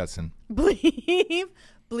North Cutson.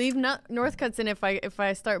 Believe North Cutson if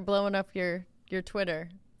I start blowing up your Twitter.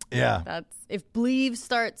 Yeah. That's if Believe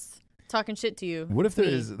starts talking shit to you. What if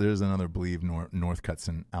there's another Believe North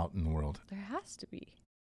Cutson out in the world? There has to be.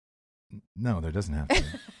 No, there doesn't have to be.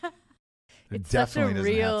 There It's definitely such a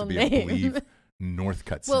doesn't real have to be name. a Believe North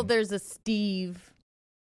Cutson. Well, there's a Steve.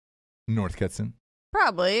 North Cutson.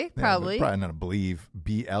 Probably. Yeah, probably not a Believe.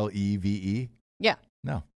 BLEVE. Yeah.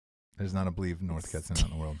 No, there's not a Believe North Cutson out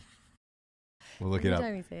in the world. We'll look it up. Every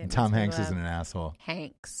time you say it, Tom makes me Hanks laugh. isn't an asshole.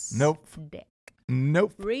 Hanks. Nope. Dick.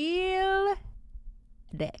 Nope. Real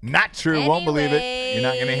dick. Not true. Won't believe it. You're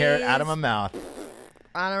not going to hear it out of my Anyways. mouth.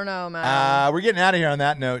 I don't know, man. We're getting out of here on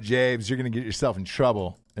that note, Jabes. You're going to get yourself in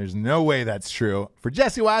trouble. There's no way that's true. For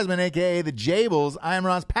Jesse Wiseman, a.k.a. the Jables, I am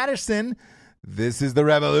Ross Patterson. This is The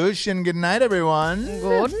Revolution. Good night, everyone.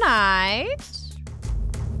 Good night.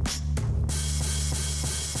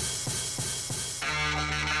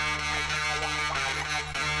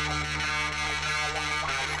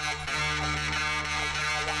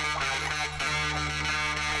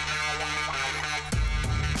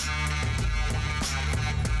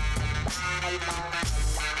 Bye.